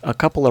like a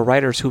couple of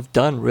writers who've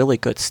done really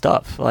good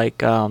stuff.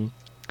 Like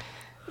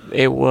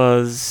it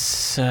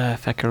was,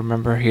 if I can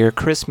remember here,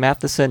 Chris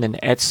Matheson and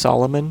Ed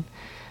Solomon,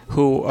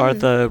 who are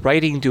the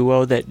writing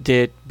duo that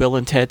did Bill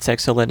and Ted's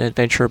Excellent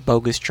Adventure,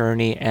 Bogus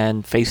Journey,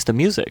 and Face the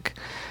Music.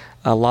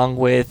 Along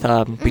with,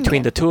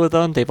 between the two of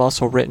them, they've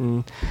also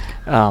written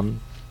Men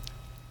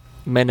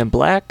in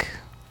Black,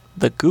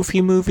 the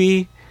Goofy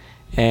Movie,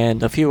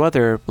 and a few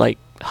other like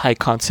high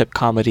concept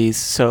comedies.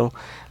 So,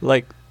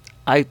 like,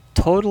 I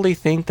totally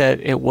think that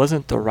it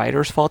wasn't the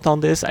writer's fault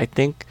on this. I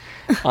think,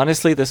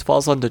 honestly, this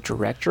falls on the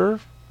director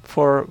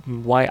for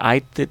why I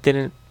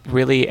didn't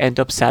really end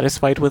up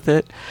satisfied with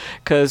it,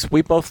 because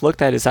we both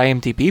looked at his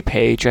IMDb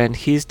page and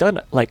he's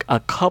done like a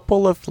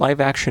couple of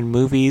live action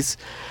movies,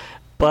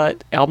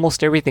 but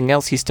almost everything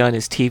else he's done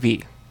is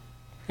TV,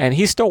 and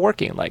he's still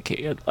working.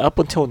 Like up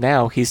until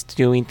now, he's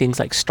doing things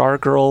like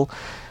Stargirl,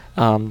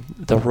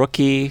 The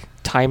Rookie,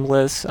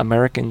 Timeless,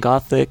 American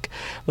Gothic.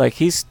 Like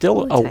he's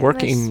still a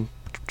working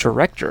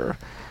director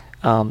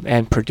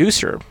and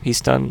producer.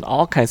 He's done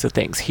all kinds of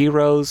things: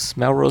 Heroes,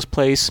 Melrose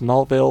Place,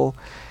 Smallville,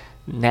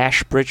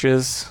 Nash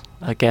Bridges,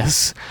 I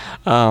guess,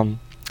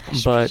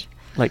 but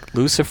like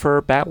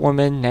Lucifer,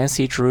 Batwoman,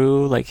 Nancy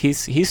Drew, like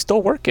he's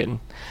still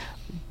working,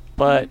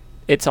 but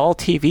it's all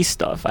TV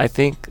stuff. I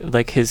think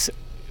like his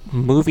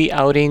movie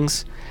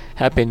outings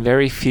have been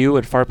very few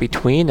and far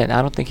between, and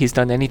I don't think he's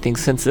done anything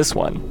since this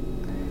one.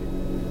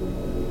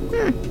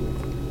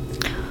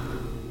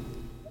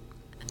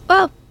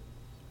 Well,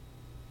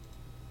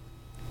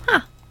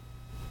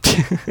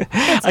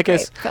 It's I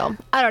guess. a great film.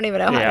 I don't even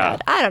know how Yeah.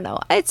 to. I don't know.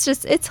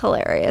 It's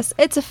hilarious.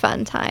 It's a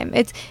fun time.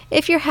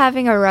 If you're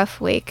having a rough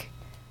week,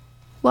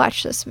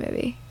 watch this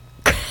movie.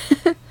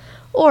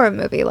 Or a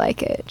movie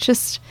like it.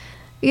 Just,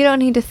 you don't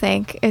need to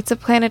think. It's a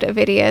planet of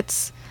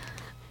idiots.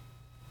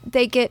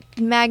 They get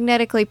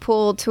magnetically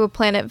pulled to a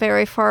planet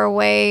very far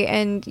away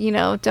and,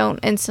 don't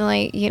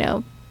instantly,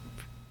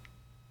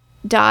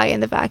 die in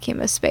the vacuum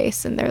of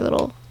space in their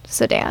little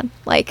sedan.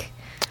 Like,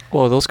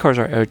 Well, those cars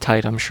are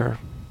airtight, I'm sure.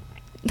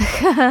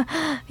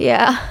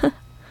 yeah.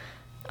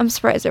 I'm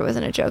surprised there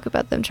wasn't a joke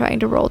about them trying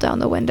to roll down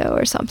the window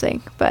or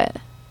something, but...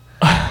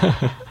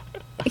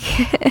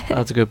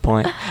 That's a good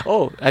point.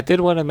 Oh, I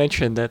did want to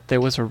mention that there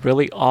was a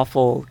really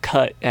awful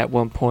cut at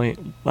one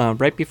point,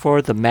 right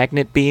before the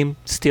magnet beam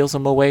steals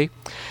them away.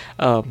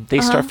 They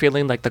start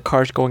feeling like the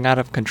car's going out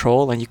of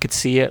control, and you could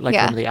see it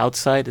from the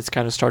outside. It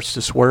kind of starts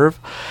to swerve.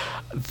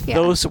 Yeah.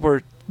 Those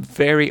were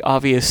very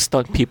obvious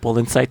stunt people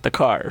inside the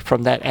car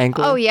from that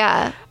angle. Oh,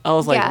 yeah. I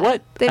was like,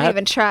 what? They didn't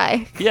even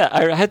try. Yeah,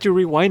 I had to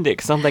rewind it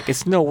because I'm like,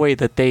 it's no way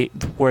that they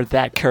were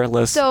that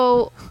careless.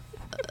 So...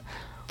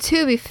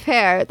 to be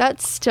fair,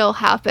 that still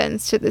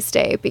happens to this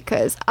day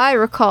because I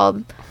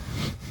recall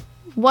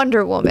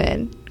Wonder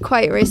Woman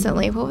quite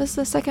recently. What was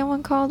the second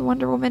one called?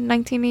 Wonder Woman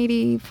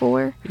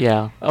 1984?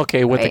 Yeah.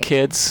 Okay, with the Right.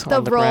 kids The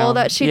on the role ground.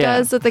 that she Yeah.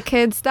 does with the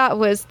kids,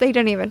 they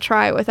didn't even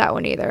try with that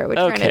one either. Which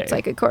Okay. granted, it's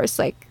like, of course,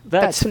 like,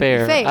 That's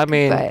fair. fake, I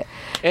mean, but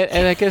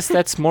and I guess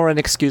that's more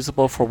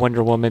inexcusable for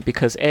Wonder Woman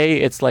because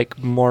it's like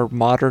more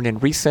modern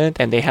and recent,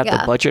 and they have the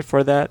Yeah. budget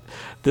for that.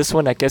 This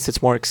one, I guess,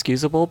 it's more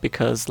excusable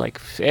because, like,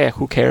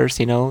 who cares?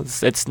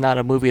 It's not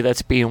a movie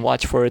that's being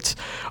watched for its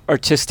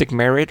artistic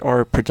merit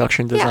or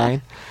production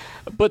design.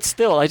 But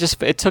still,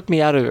 it took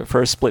me out of it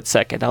for a split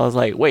second. I was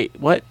like, wait,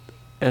 what?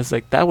 I was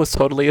like, that was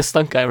totally a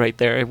stunt guy right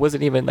there. It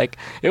wasn't even like,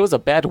 it was a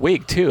bad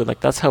wig too. Like,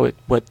 that's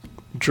what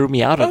drew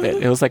me out of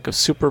it. It was like a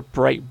super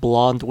bright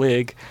blonde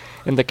wig,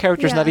 and the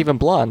character's not Yeah. even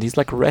blonde. He's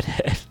like a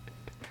redhead.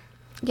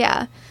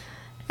 yeah.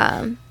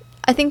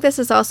 I think this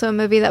is also a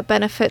movie that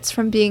benefits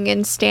from being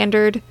in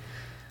standard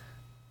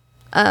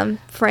not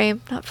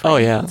frame. Oh,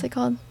 yeah. What's it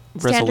called?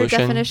 Standard Resolution.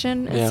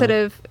 definition Yeah. instead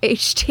of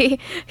HD.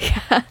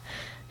 Yeah.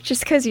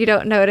 Just because you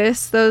don't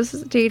notice those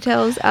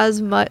details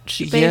as much,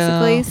 basically.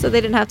 Yeah. So they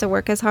didn't have to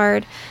work as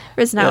hard.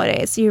 Whereas Yeah.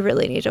 nowadays, you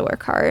really need to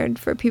work hard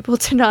for people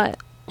to not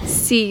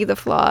see the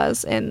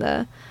flaws in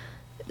the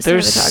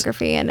There's-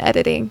 cinematography and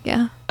editing.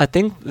 Yeah. I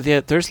think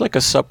there's like a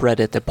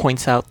subreddit that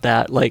points out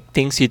that like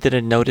things you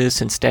didn't notice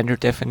in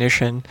standard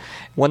definition.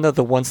 One of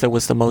the ones that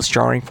was the most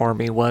jarring for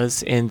me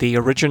was in the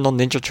original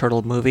Ninja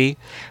Turtle movie.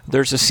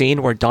 There's a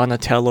scene where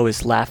Donatello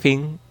is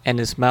laughing and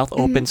his mouth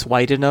opens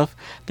wide enough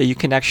that you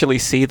can actually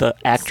see the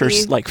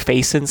actor's See. like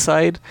face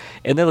inside,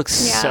 and it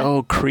looks Yeah.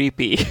 so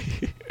creepy.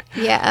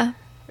 Yeah.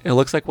 It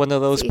looks like one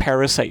of those See.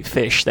 parasite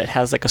fish that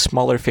has like a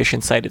smaller fish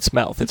inside its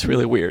mouth. It's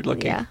really weird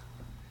looking. Yeah.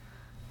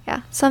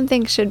 Yeah. Some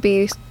things should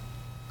be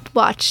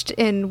watched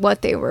in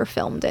what they were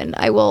filmed in.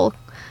 I will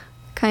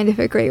kind of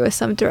agree with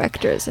some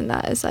directors in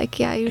that. It's like,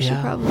 yeah, you should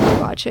Yeah. probably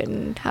watch it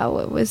and how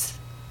it was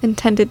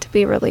intended to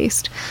be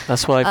released.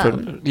 That's why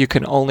you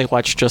can only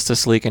watch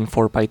Justice League in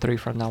 4:3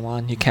 from now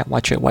on. You can't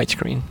watch it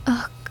widescreen.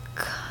 Oh,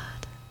 God.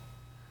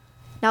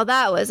 Now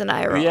that was an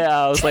eye roll. Yeah,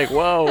 I was like,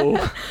 whoa.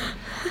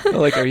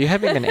 Like, are you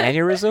having an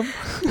aneurysm?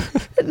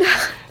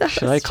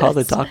 Should I call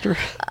the doctor?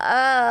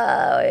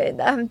 Oh,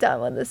 I'm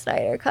done with the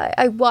Snyder Cut.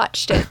 I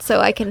watched it so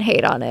I can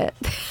hate on it.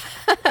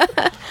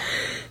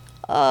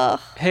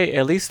 Hey,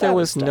 at least there That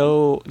was was dumb.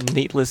 no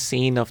needless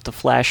scene of the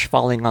Flash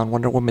falling on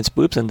Wonder Woman's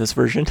boobs in this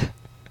version.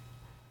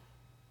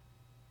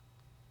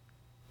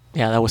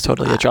 Yeah, that was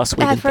totally a Joss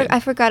Whedon thing. I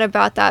forgot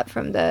about that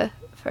from the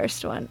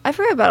first one. I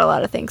forgot about a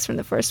lot of things from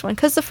the first one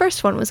because the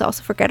first one was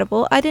also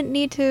forgettable. I didn't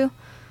need to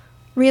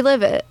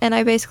relive it, and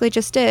I basically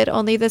just did.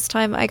 Only this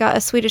time I got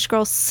a Swedish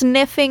girl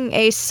sniffing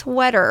a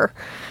sweater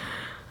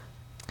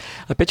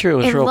I bet you it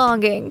was in real,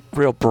 longing.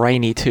 real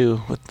briny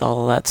too, with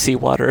all that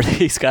seawater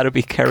he's got to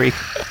be carrying.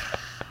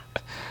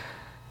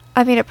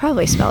 I mean, it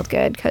probably smelled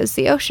good because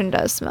the ocean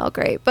does smell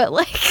great, but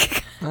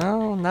like,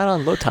 No, not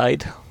on low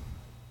tide.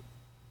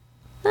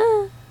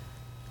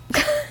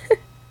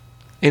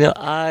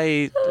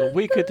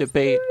 We could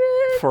debate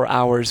for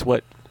hours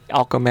what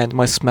Aquaman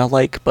must smell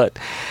like, but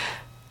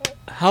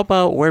how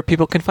about where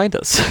people can find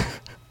us?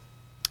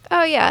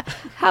 oh yeah,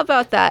 how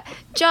about that,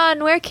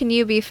 John? Where can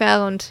you be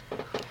found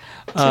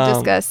to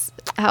discuss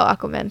how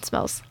Aquaman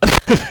smells?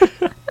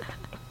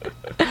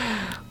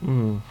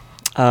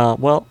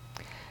 Well,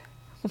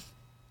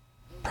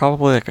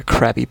 probably like a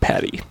Krabby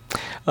Patty.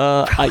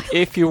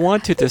 If you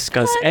want to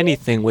discuss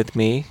anything with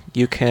me,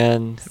 you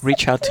can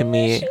reach out to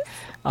me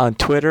on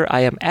Twitter. I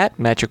am at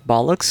Magic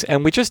Bollocks,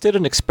 and we just did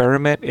an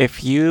experiment.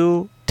 If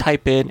you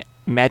type in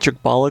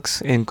Magic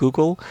Bollocks in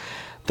Google,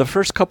 the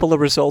first couple of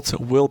results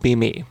will be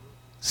me.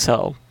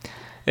 So,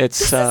 it's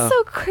This is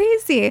so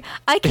crazy.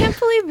 I can't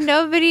believe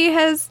nobody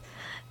has,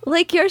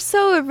 like, you're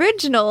so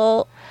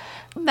original.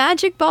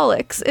 Magic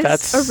Bollocks is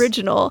That's-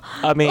 original.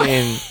 I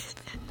mean,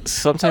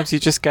 sometimes you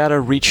just gotta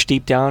reach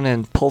deep down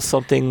and pull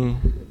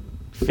something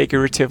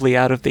figuratively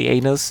out of the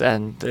anus,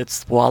 and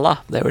it's voila,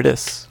 there it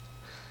is.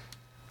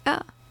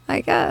 Yeah,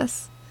 I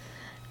guess.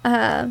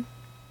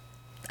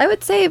 I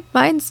would say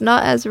mine's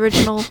not as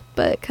original,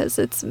 but because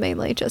it's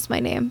mainly just my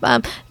name.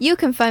 You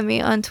can find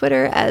me on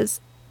Twitter as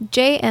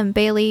JM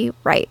Bailey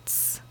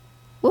Writes.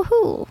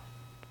 Woohoo!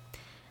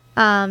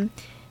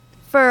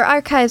 For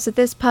archives of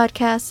this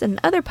podcast and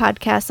other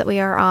podcasts that we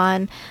are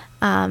on,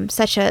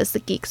 such as The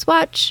Geeks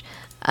Watch,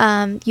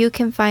 you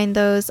can find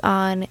those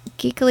on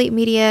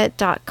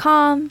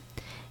geekelitemedia.com.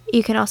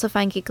 You can also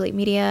find Geek Elite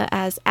Media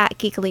as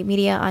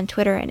 @GeekEliteMedia on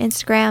Twitter and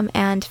Instagram,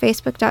 and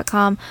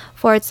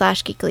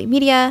Facebook.com/Geek Elite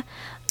Media.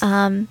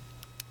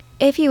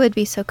 If you would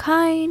be so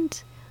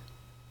kind,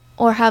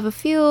 or have a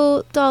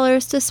few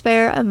dollars to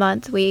spare a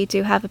month, we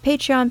do have a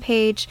Patreon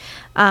page.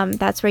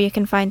 That's where you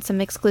can find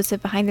some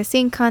exclusive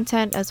behind-the-scenes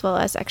content, as well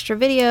as extra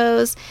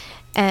videos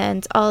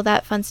and all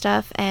that fun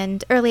stuff,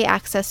 and early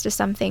access to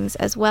some things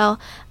as well.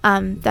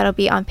 That'll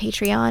be on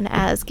Patreon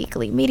as Geek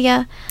Elite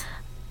Media.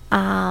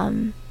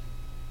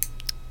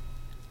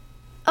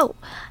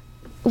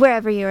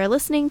 Wherever you are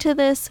listening to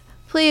this,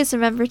 please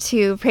remember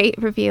to rate,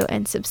 review,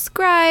 and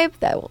subscribe.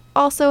 That will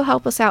also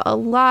help us out a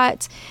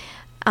lot.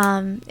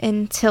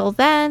 Until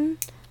then,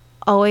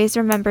 always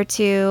remember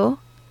to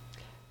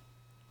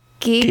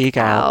geek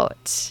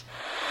out.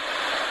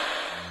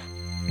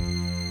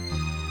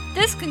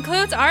 This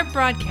concludes our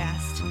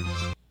broadcast.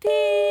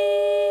 Beep.